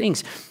hard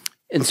things?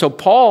 And so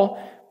Paul,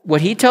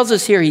 what he tells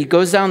us here, he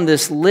goes down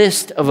this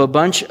list of a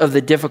bunch of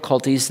the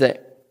difficulties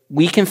that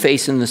we can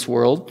face in this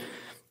world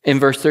in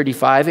verse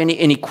 35, and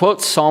he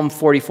quotes Psalm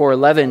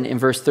 44:11 in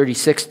verse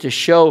 36 to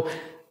show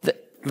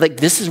that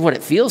this is what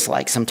it feels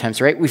like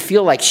sometimes, right? We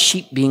feel like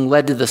sheep being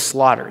led to the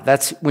slaughter.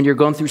 That's when you're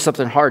going through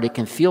something hard, it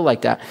can feel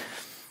like that.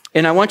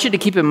 And I want you to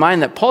keep in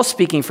mind that Paul's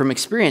speaking from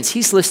experience.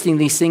 He's listing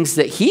these things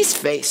that he's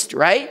faced,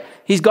 right?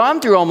 He's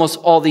gone through almost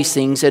all these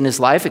things in his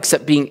life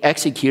except being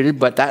executed,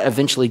 but that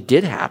eventually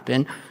did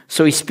happen.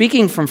 So he's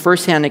speaking from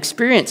firsthand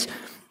experience.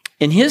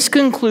 And his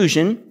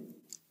conclusion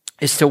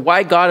as to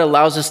why God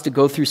allows us to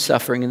go through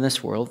suffering in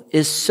this world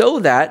is so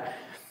that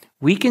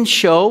we can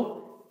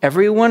show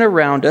everyone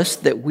around us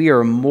that we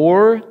are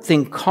more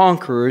than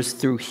conquerors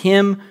through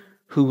him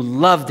who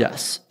loved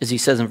us, as he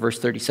says in verse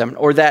 37,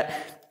 or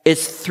that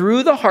it's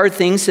through the hard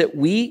things that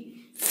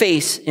we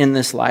face in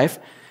this life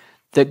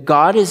that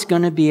God is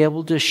going to be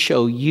able to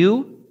show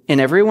you and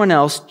everyone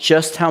else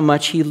just how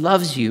much he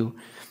loves you,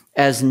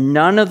 as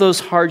none of those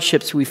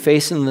hardships we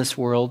face in this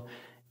world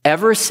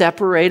ever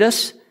separate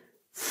us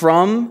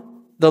from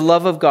the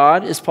love of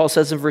God, as Paul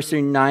says in verse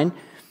 39,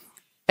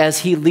 as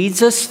he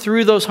leads us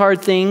through those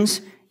hard things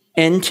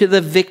into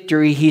the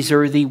victory he's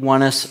already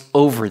won us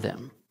over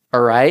them. All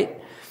right?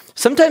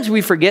 Sometimes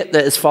we forget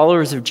that as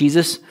followers of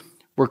Jesus,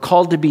 we're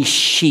called to be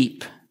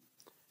sheep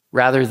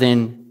rather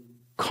than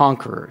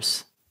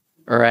conquerors.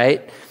 All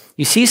right?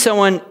 You see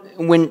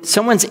when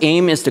someone's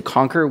aim is to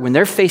conquer, when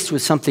they're faced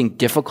with something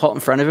difficult in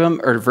front of them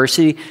or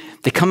adversity,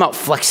 they come out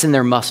flexing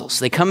their muscles.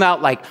 They come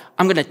out like,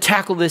 I'm going to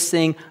tackle this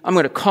thing. I'm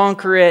going to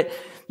conquer it.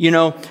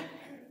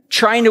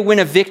 Trying to win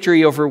a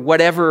victory over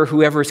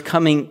whoever's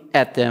coming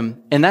at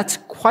them. And that's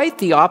quite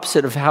the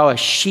opposite of how a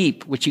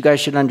sheep, which you guys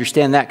should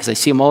understand that because I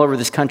see them all over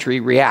this country,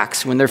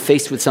 reacts when they're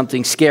faced with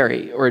something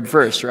scary or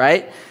adverse,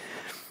 right?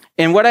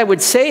 And what I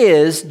would say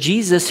is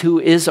Jesus, who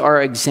is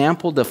our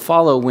example to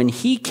follow, when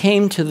he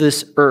came to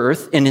this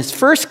earth in his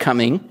first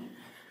coming,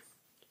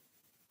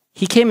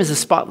 he came as a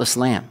spotless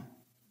lamb.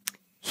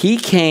 He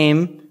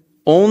came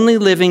only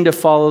living to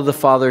follow the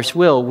Father's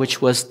will,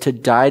 which was to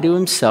die to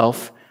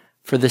himself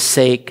for the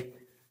sake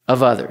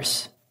of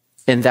others.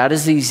 And that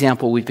is the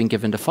example we've been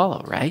given to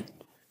follow, right?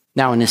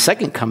 Now, in his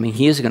second coming,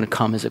 he is going to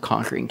come as a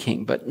conquering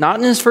king, but not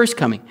in his first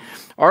coming.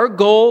 Our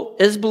goal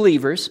as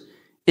believers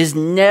is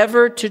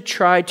never to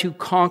try to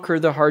conquer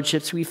the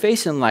hardships we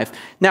face in life.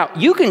 Now,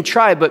 you can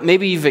try, but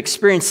maybe you've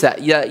experienced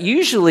that. Yeah, it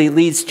usually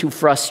leads to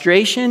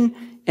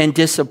frustration and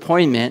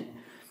disappointment,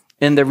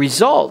 and the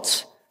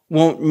results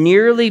won't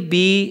nearly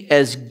be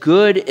as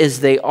good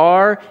as they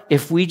are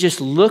if we just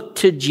look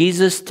to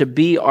Jesus to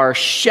be our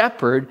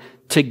shepherd,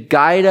 to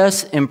guide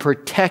us and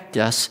protect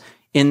us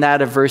in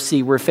that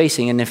adversity we're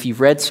facing. And if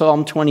you've read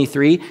Psalm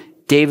 23,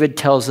 David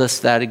tells us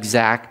that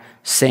exact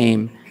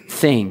same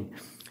thing.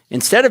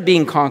 Instead of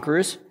being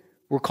conquerors,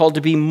 we're called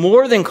to be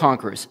more than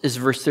conquerors, as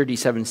verse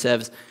 37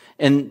 says.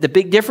 And the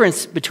big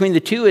difference between the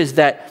two is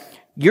that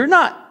you're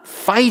not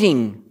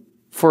fighting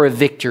for a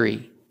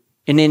victory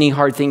in any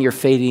hard thing you're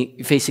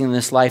facing in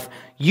this life.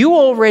 You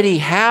already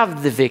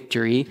have the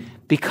victory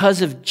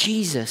because of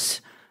Jesus.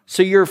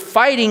 So you're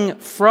fighting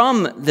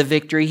from the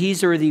victory.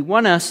 He's already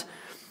won us.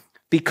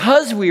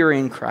 Because we are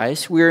in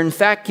Christ, we are in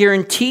fact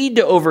guaranteed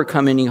to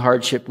overcome any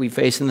hardship we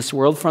face in this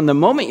world from the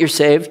moment you're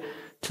saved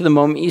to the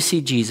moment you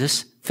see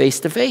Jesus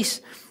face to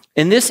face.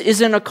 And this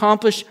isn't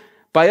accomplished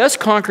by us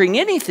conquering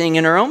anything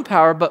in our own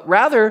power, but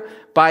rather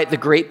by the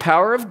great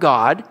power of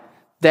God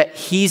that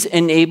he's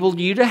enabled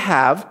you to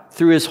have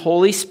through his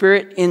Holy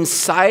Spirit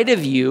inside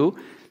of you,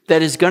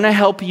 that is going to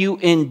help you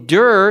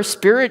endure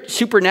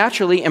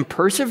supernaturally and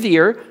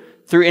persevere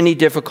through any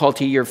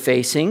difficulty you're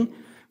facing,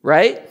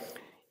 right?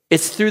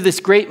 It's through this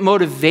great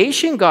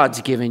motivation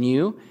God's given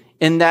you,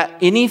 and that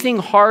anything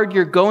hard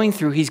you're going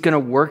through, he's going to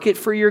work it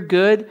for your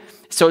good,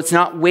 so it's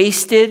not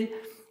wasted,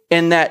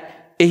 and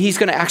that he's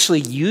going to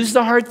actually use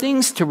the hard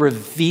things to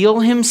reveal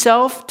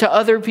himself to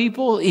other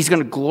people. He's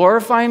going to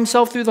glorify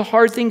himself through the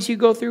hard things you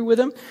go through with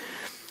him.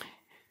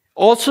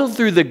 Also,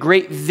 through the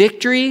great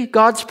victory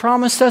God's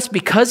promised us,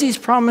 because he's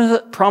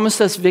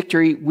promised us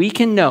victory, we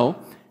can know,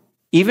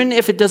 even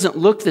if it doesn't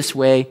look this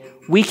way,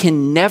 we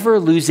can never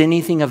lose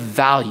anything of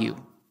value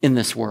in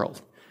this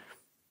world.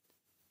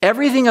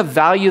 Everything of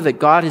value that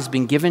God has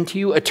been given to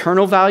you,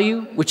 eternal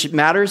value, which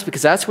matters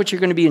because that's what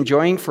you're going to be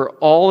enjoying for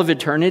all of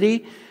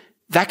eternity,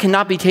 that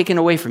cannot be taken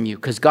away from you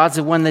because God's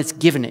the one that's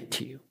given it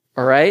to you,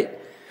 all right?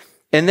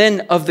 And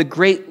then of the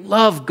great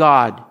love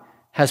God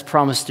has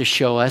promised to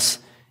show us,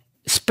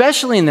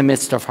 especially in the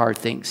midst of hard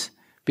things.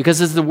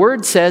 Because as the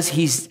word says,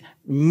 he's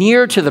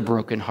near to the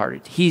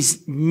brokenhearted.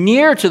 He's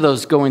near to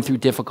those going through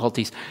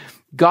difficulties.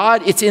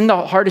 God, it's in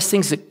the hardest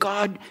things that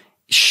God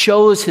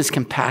shows his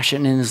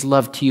compassion and his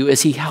love to you,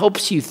 as he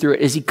helps you through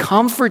it, as he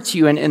comforts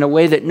you in a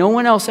way that no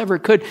one else ever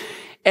could.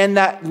 And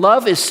that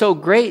love is so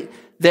great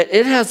that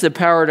it has the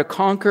power to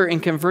conquer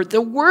and convert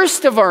the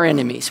worst of our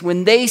enemies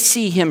when they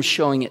see him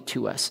showing it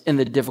to us in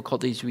the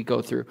difficulties we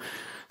go through.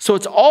 So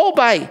it's all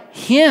by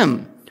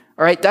him.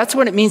 All right, that's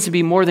what it means to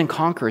be more than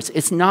conquerors.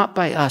 It's not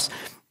by us.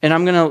 And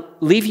I'm going to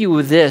leave you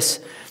with this.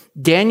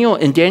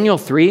 In Daniel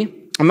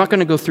 3, I'm not going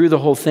to go through the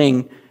whole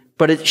thing,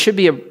 but it should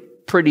be a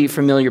pretty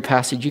familiar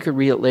passage. You could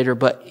read it later,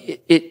 but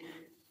it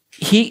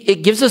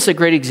gives us a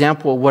great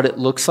example of what it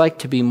looks like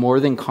to be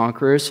more than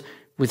conquerors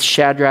with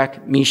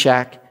Shadrach,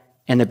 Meshach,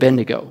 and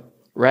Abednego,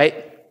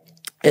 right?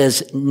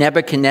 As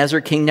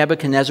King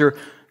Nebuchadnezzar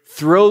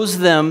throws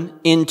them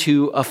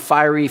into a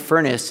fiery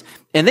furnace,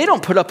 and they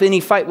don't put up any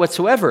fight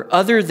whatsoever,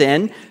 other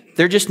than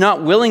they're just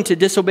not willing to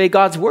disobey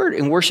God's word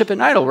and worship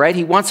an idol, right?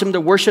 He wants them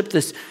to worship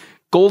this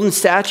golden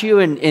statue,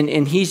 and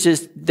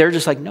they're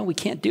just like, no, we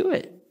can't do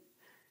it.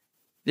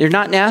 They're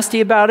not nasty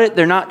about it.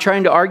 They're not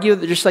trying to argue.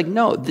 They're just like,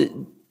 no,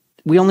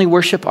 we only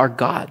worship our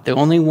God, the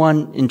only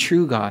one and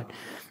true God,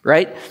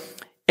 right?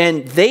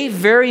 And they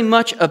very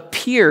much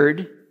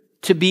appeared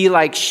to be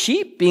like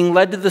sheep being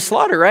led to the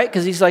slaughter, right?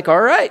 Because he's like, all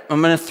right,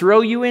 I'm going to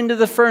throw you into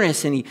the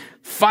furnace. And he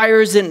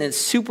fires it, and it's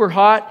super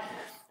hot.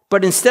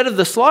 But instead of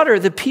the slaughter,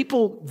 the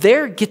people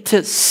there get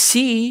to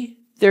see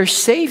their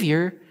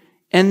Savior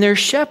and their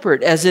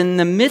shepherd. As in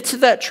the midst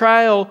of that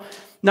trial,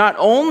 not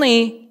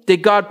only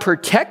did God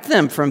protect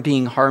them from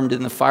being harmed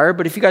in the fire,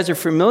 but if you guys are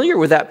familiar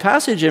with that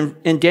passage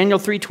in Daniel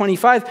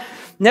 3:25,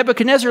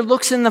 Nebuchadnezzar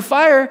looks in the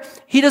fire.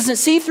 He doesn't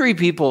see 3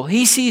 people.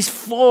 He sees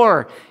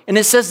 4. And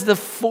it says the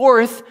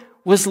 4th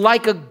was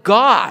like a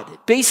god.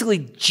 Basically,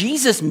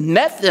 Jesus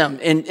met them,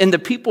 and the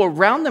people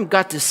around them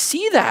got to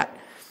see that.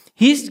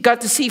 He's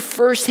got to see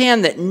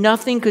firsthand that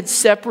nothing could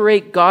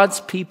separate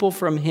God's people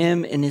from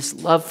him and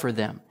his love for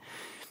them.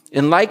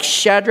 And like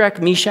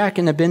Shadrach, Meshach,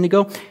 and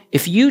Abednego,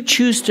 if you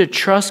choose to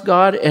trust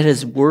God at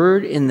his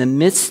word in the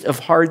midst of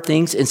hard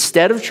things,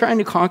 instead of trying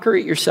to conquer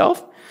it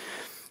yourself,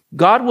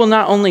 God will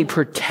not only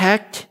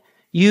protect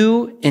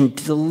you and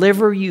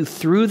deliver you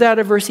through that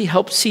adversity,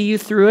 help see you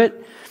through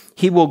it,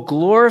 he will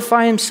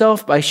glorify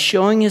himself by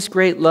showing his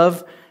great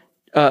love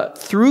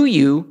through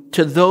you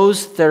to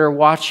those that are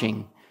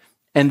watching.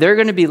 And they're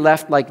going to be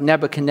left like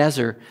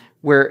Nebuchadnezzar,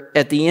 where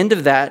at the end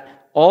of that,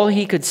 all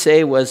he could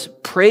say was,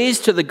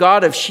 praise to the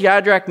God of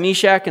Shadrach,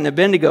 Meshach, and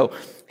Abednego.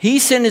 He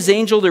sent his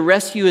angel to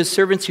rescue his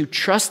servants who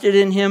trusted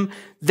in him.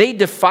 They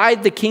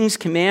defied the king's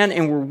command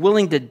and were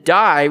willing to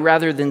die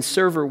rather than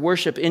serve or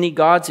worship any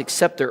gods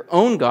except their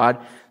own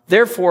God.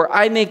 Therefore,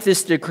 I make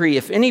this decree.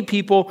 If any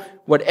people,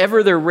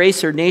 whatever their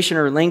race or nation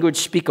or language,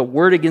 speak a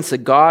word against the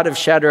God of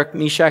Shadrach,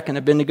 Meshach, and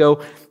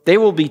Abednego, they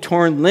will be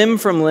torn limb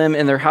from limb,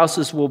 and their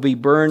houses will be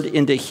burned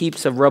into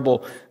heaps of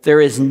rubble. There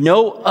is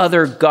no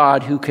other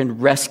God who can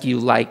rescue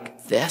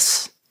like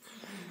this.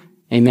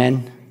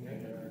 Amen.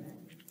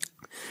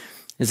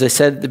 As I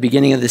said at the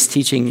beginning of this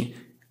teaching,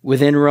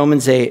 within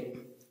Romans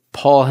 8,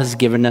 Paul has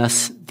given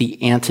us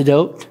the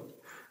antidote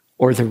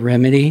or the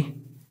remedy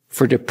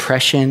for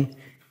depression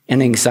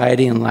and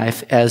anxiety in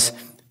life, as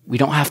we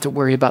don't have to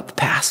worry about the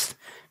past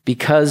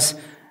because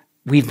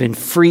we've been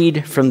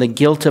freed from the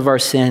guilt of our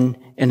sin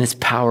and its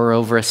power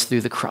over us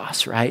through the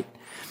cross, right?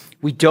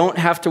 We don't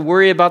have to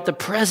worry about the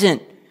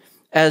present,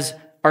 as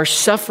our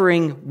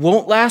suffering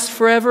won't last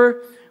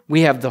forever.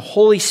 We have the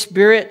Holy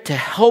Spirit to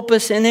help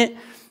us in it.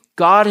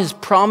 God has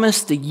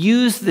promised to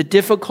use the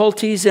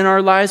difficulties in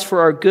our lives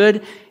for our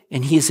good,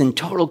 and he is in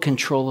total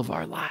control of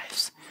our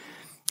lives.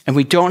 And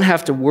we don't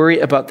have to worry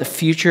about the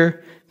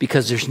future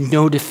because there's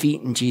no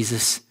defeat in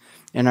Jesus.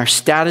 And our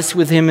status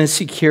with him is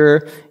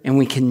secure, and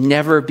we can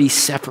never be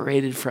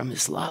separated from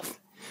his love.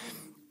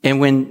 And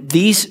when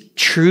these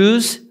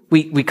truths,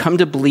 we come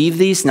to believe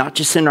these, not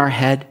just in our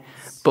head,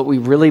 but we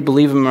really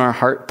believe them in our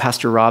heart.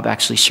 Pastor Rob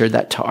actually shared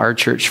that to our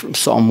church from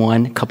Psalm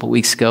 1 a couple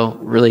weeks ago.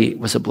 Really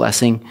was a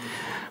blessing.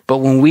 But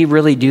when we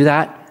really do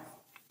that,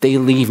 they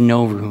leave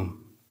no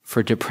room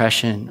for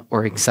depression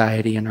or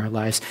anxiety in our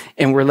lives.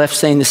 And we're left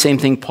saying the same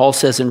thing Paul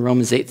says in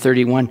Romans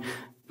 8:31.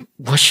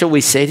 What shall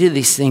we say to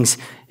these things?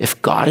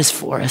 If God is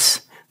for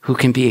us, who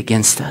can be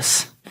against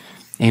us?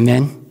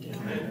 Amen?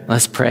 Amen.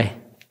 Let's pray.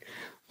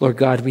 Lord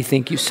God, we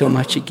thank you so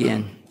much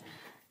again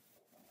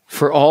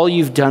for all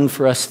you've done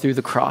for us through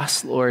the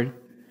cross, Lord.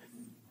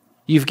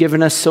 You've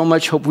given us so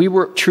much hope. We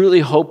were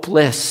truly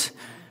hopeless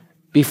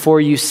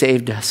before you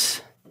saved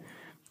us.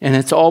 And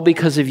it's all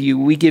because of you.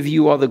 We give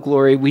you all the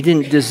glory. We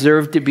didn't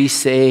deserve to be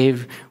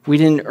saved. We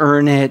didn't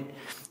earn it.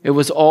 It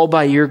was all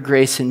by your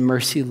grace and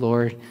mercy,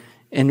 Lord.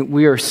 And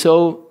we are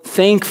so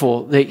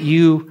thankful that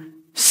you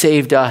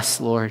saved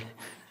us, Lord,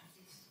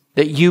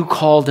 that you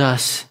called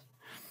us.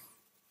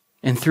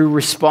 And through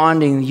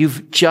responding,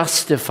 you've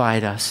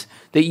justified us,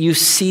 that you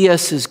see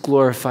us as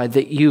glorified,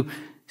 that you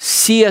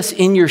see us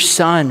in your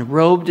Son,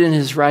 robed in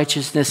his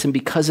righteousness. And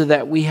because of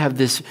that, we have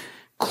this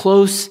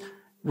close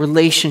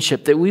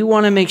relationship that we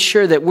want to make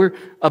sure that we're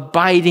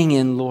abiding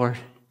in, Lord.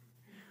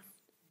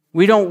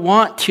 We don't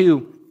want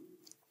to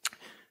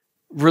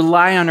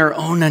rely on our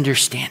own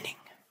understanding.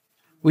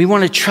 We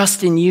want to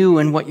trust in you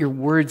and what your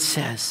word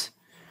says.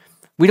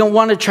 We don't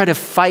want to try to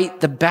fight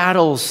the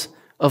battles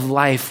of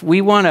life.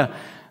 We want to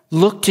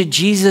look to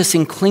Jesus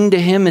and cling to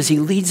him as he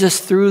leads us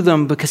through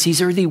them because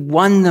he's already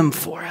won them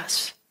for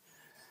us.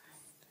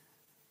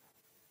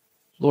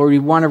 Lord, we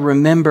want to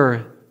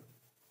remember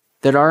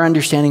that our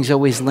understanding is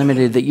always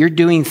limited, that you're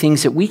doing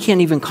things that we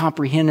can't even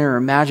comprehend or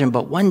imagine,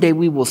 but one day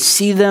we will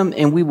see them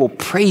and we will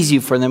praise you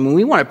for them, and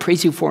we want to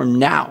praise you for them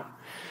now.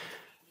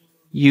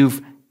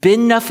 You've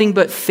been nothing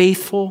but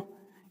faithful.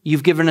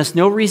 You've given us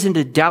no reason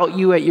to doubt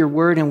you at your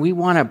word, and we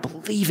want to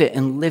believe it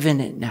and live in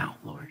it now,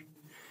 Lord.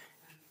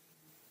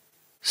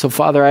 So,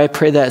 Father, I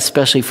pray that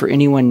especially for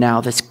anyone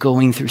now that's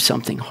going through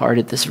something hard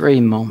at this very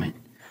moment,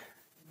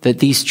 that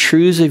these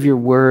truths of your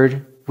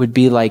word would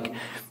be like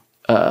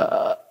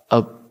a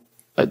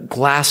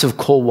glass of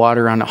cold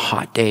water on a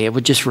hot day. It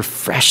would just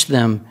refresh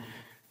them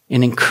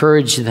and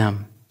encourage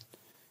them,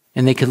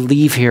 and they could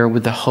leave here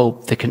with the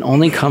hope that can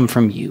only come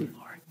from you,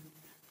 Lord.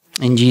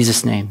 In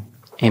Jesus' name,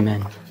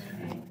 amen.